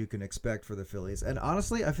big as you can expect for the Phillies. And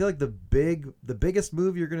honestly, I feel like the biggest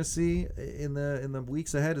move you're going to see in the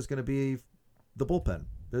weeks ahead is going to be the bullpen.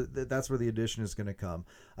 That's where the addition is going to come.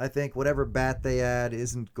 I think whatever bat they add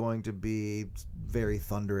isn't going to be very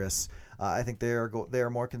thunderous. I think they are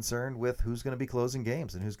more concerned with who's going to be closing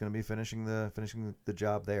games and who's going to be finishing the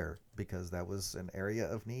job there, because that was an area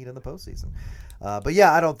of need in the postseason. But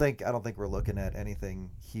yeah, I don't think we're looking at anything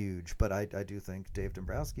huge. But I do think Dave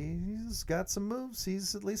Dombrowski, he's got some moves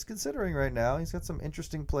he's at least considering right now. He's got some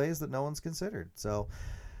interesting plays that no one's considered. So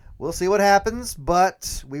we'll see what happens,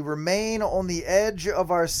 but we remain on the edge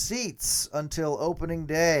of our seats until opening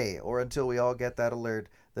day, or until we all get that alert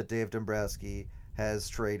that Dave Dombrowski has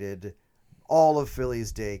traded all of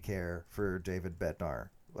Philly's daycare for David Bednar,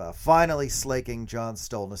 finally slaking John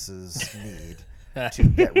Stolnis's need to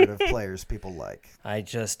get rid of players people like. I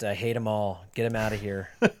hate them all. Get them out of here.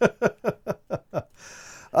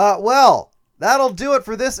 Well, that'll do it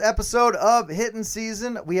for this episode of Hittin'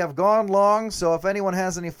 Season. We have gone long, so if anyone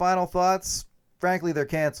has any final thoughts, frankly, they're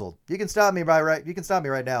canceled. You can stop me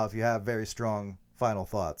right now if you have very strong final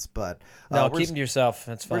thoughts. But No, we're keep them to yourself.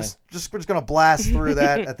 That's we're fine. just going to blast through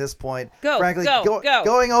that at this point. Frankly, go.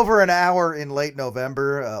 Going over an hour in late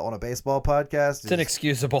November on a baseball podcast It's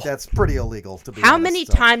inexcusable. That's pretty illegal, to be How honest. many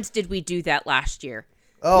times did we do that last year?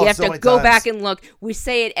 Oh, we have so to many go times. back and look. We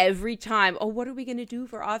say it every time. Oh, what are we going to do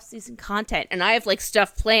for off-season content? And I have like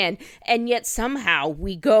stuff planned, and yet somehow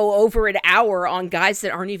we go over an hour on guys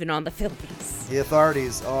that aren't even on the Phillies. The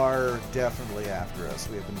authorities are definitely after us.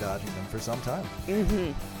 We have been dodging them for some time.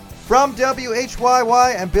 Mm-hmm. From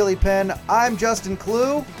WHYY and Billy Penn, I'm Justin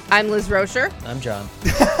Klugh. I'm Liz Roscher. I'm John.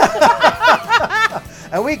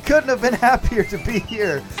 And we couldn't have been happier to be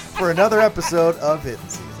here for another episode of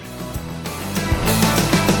Hittin.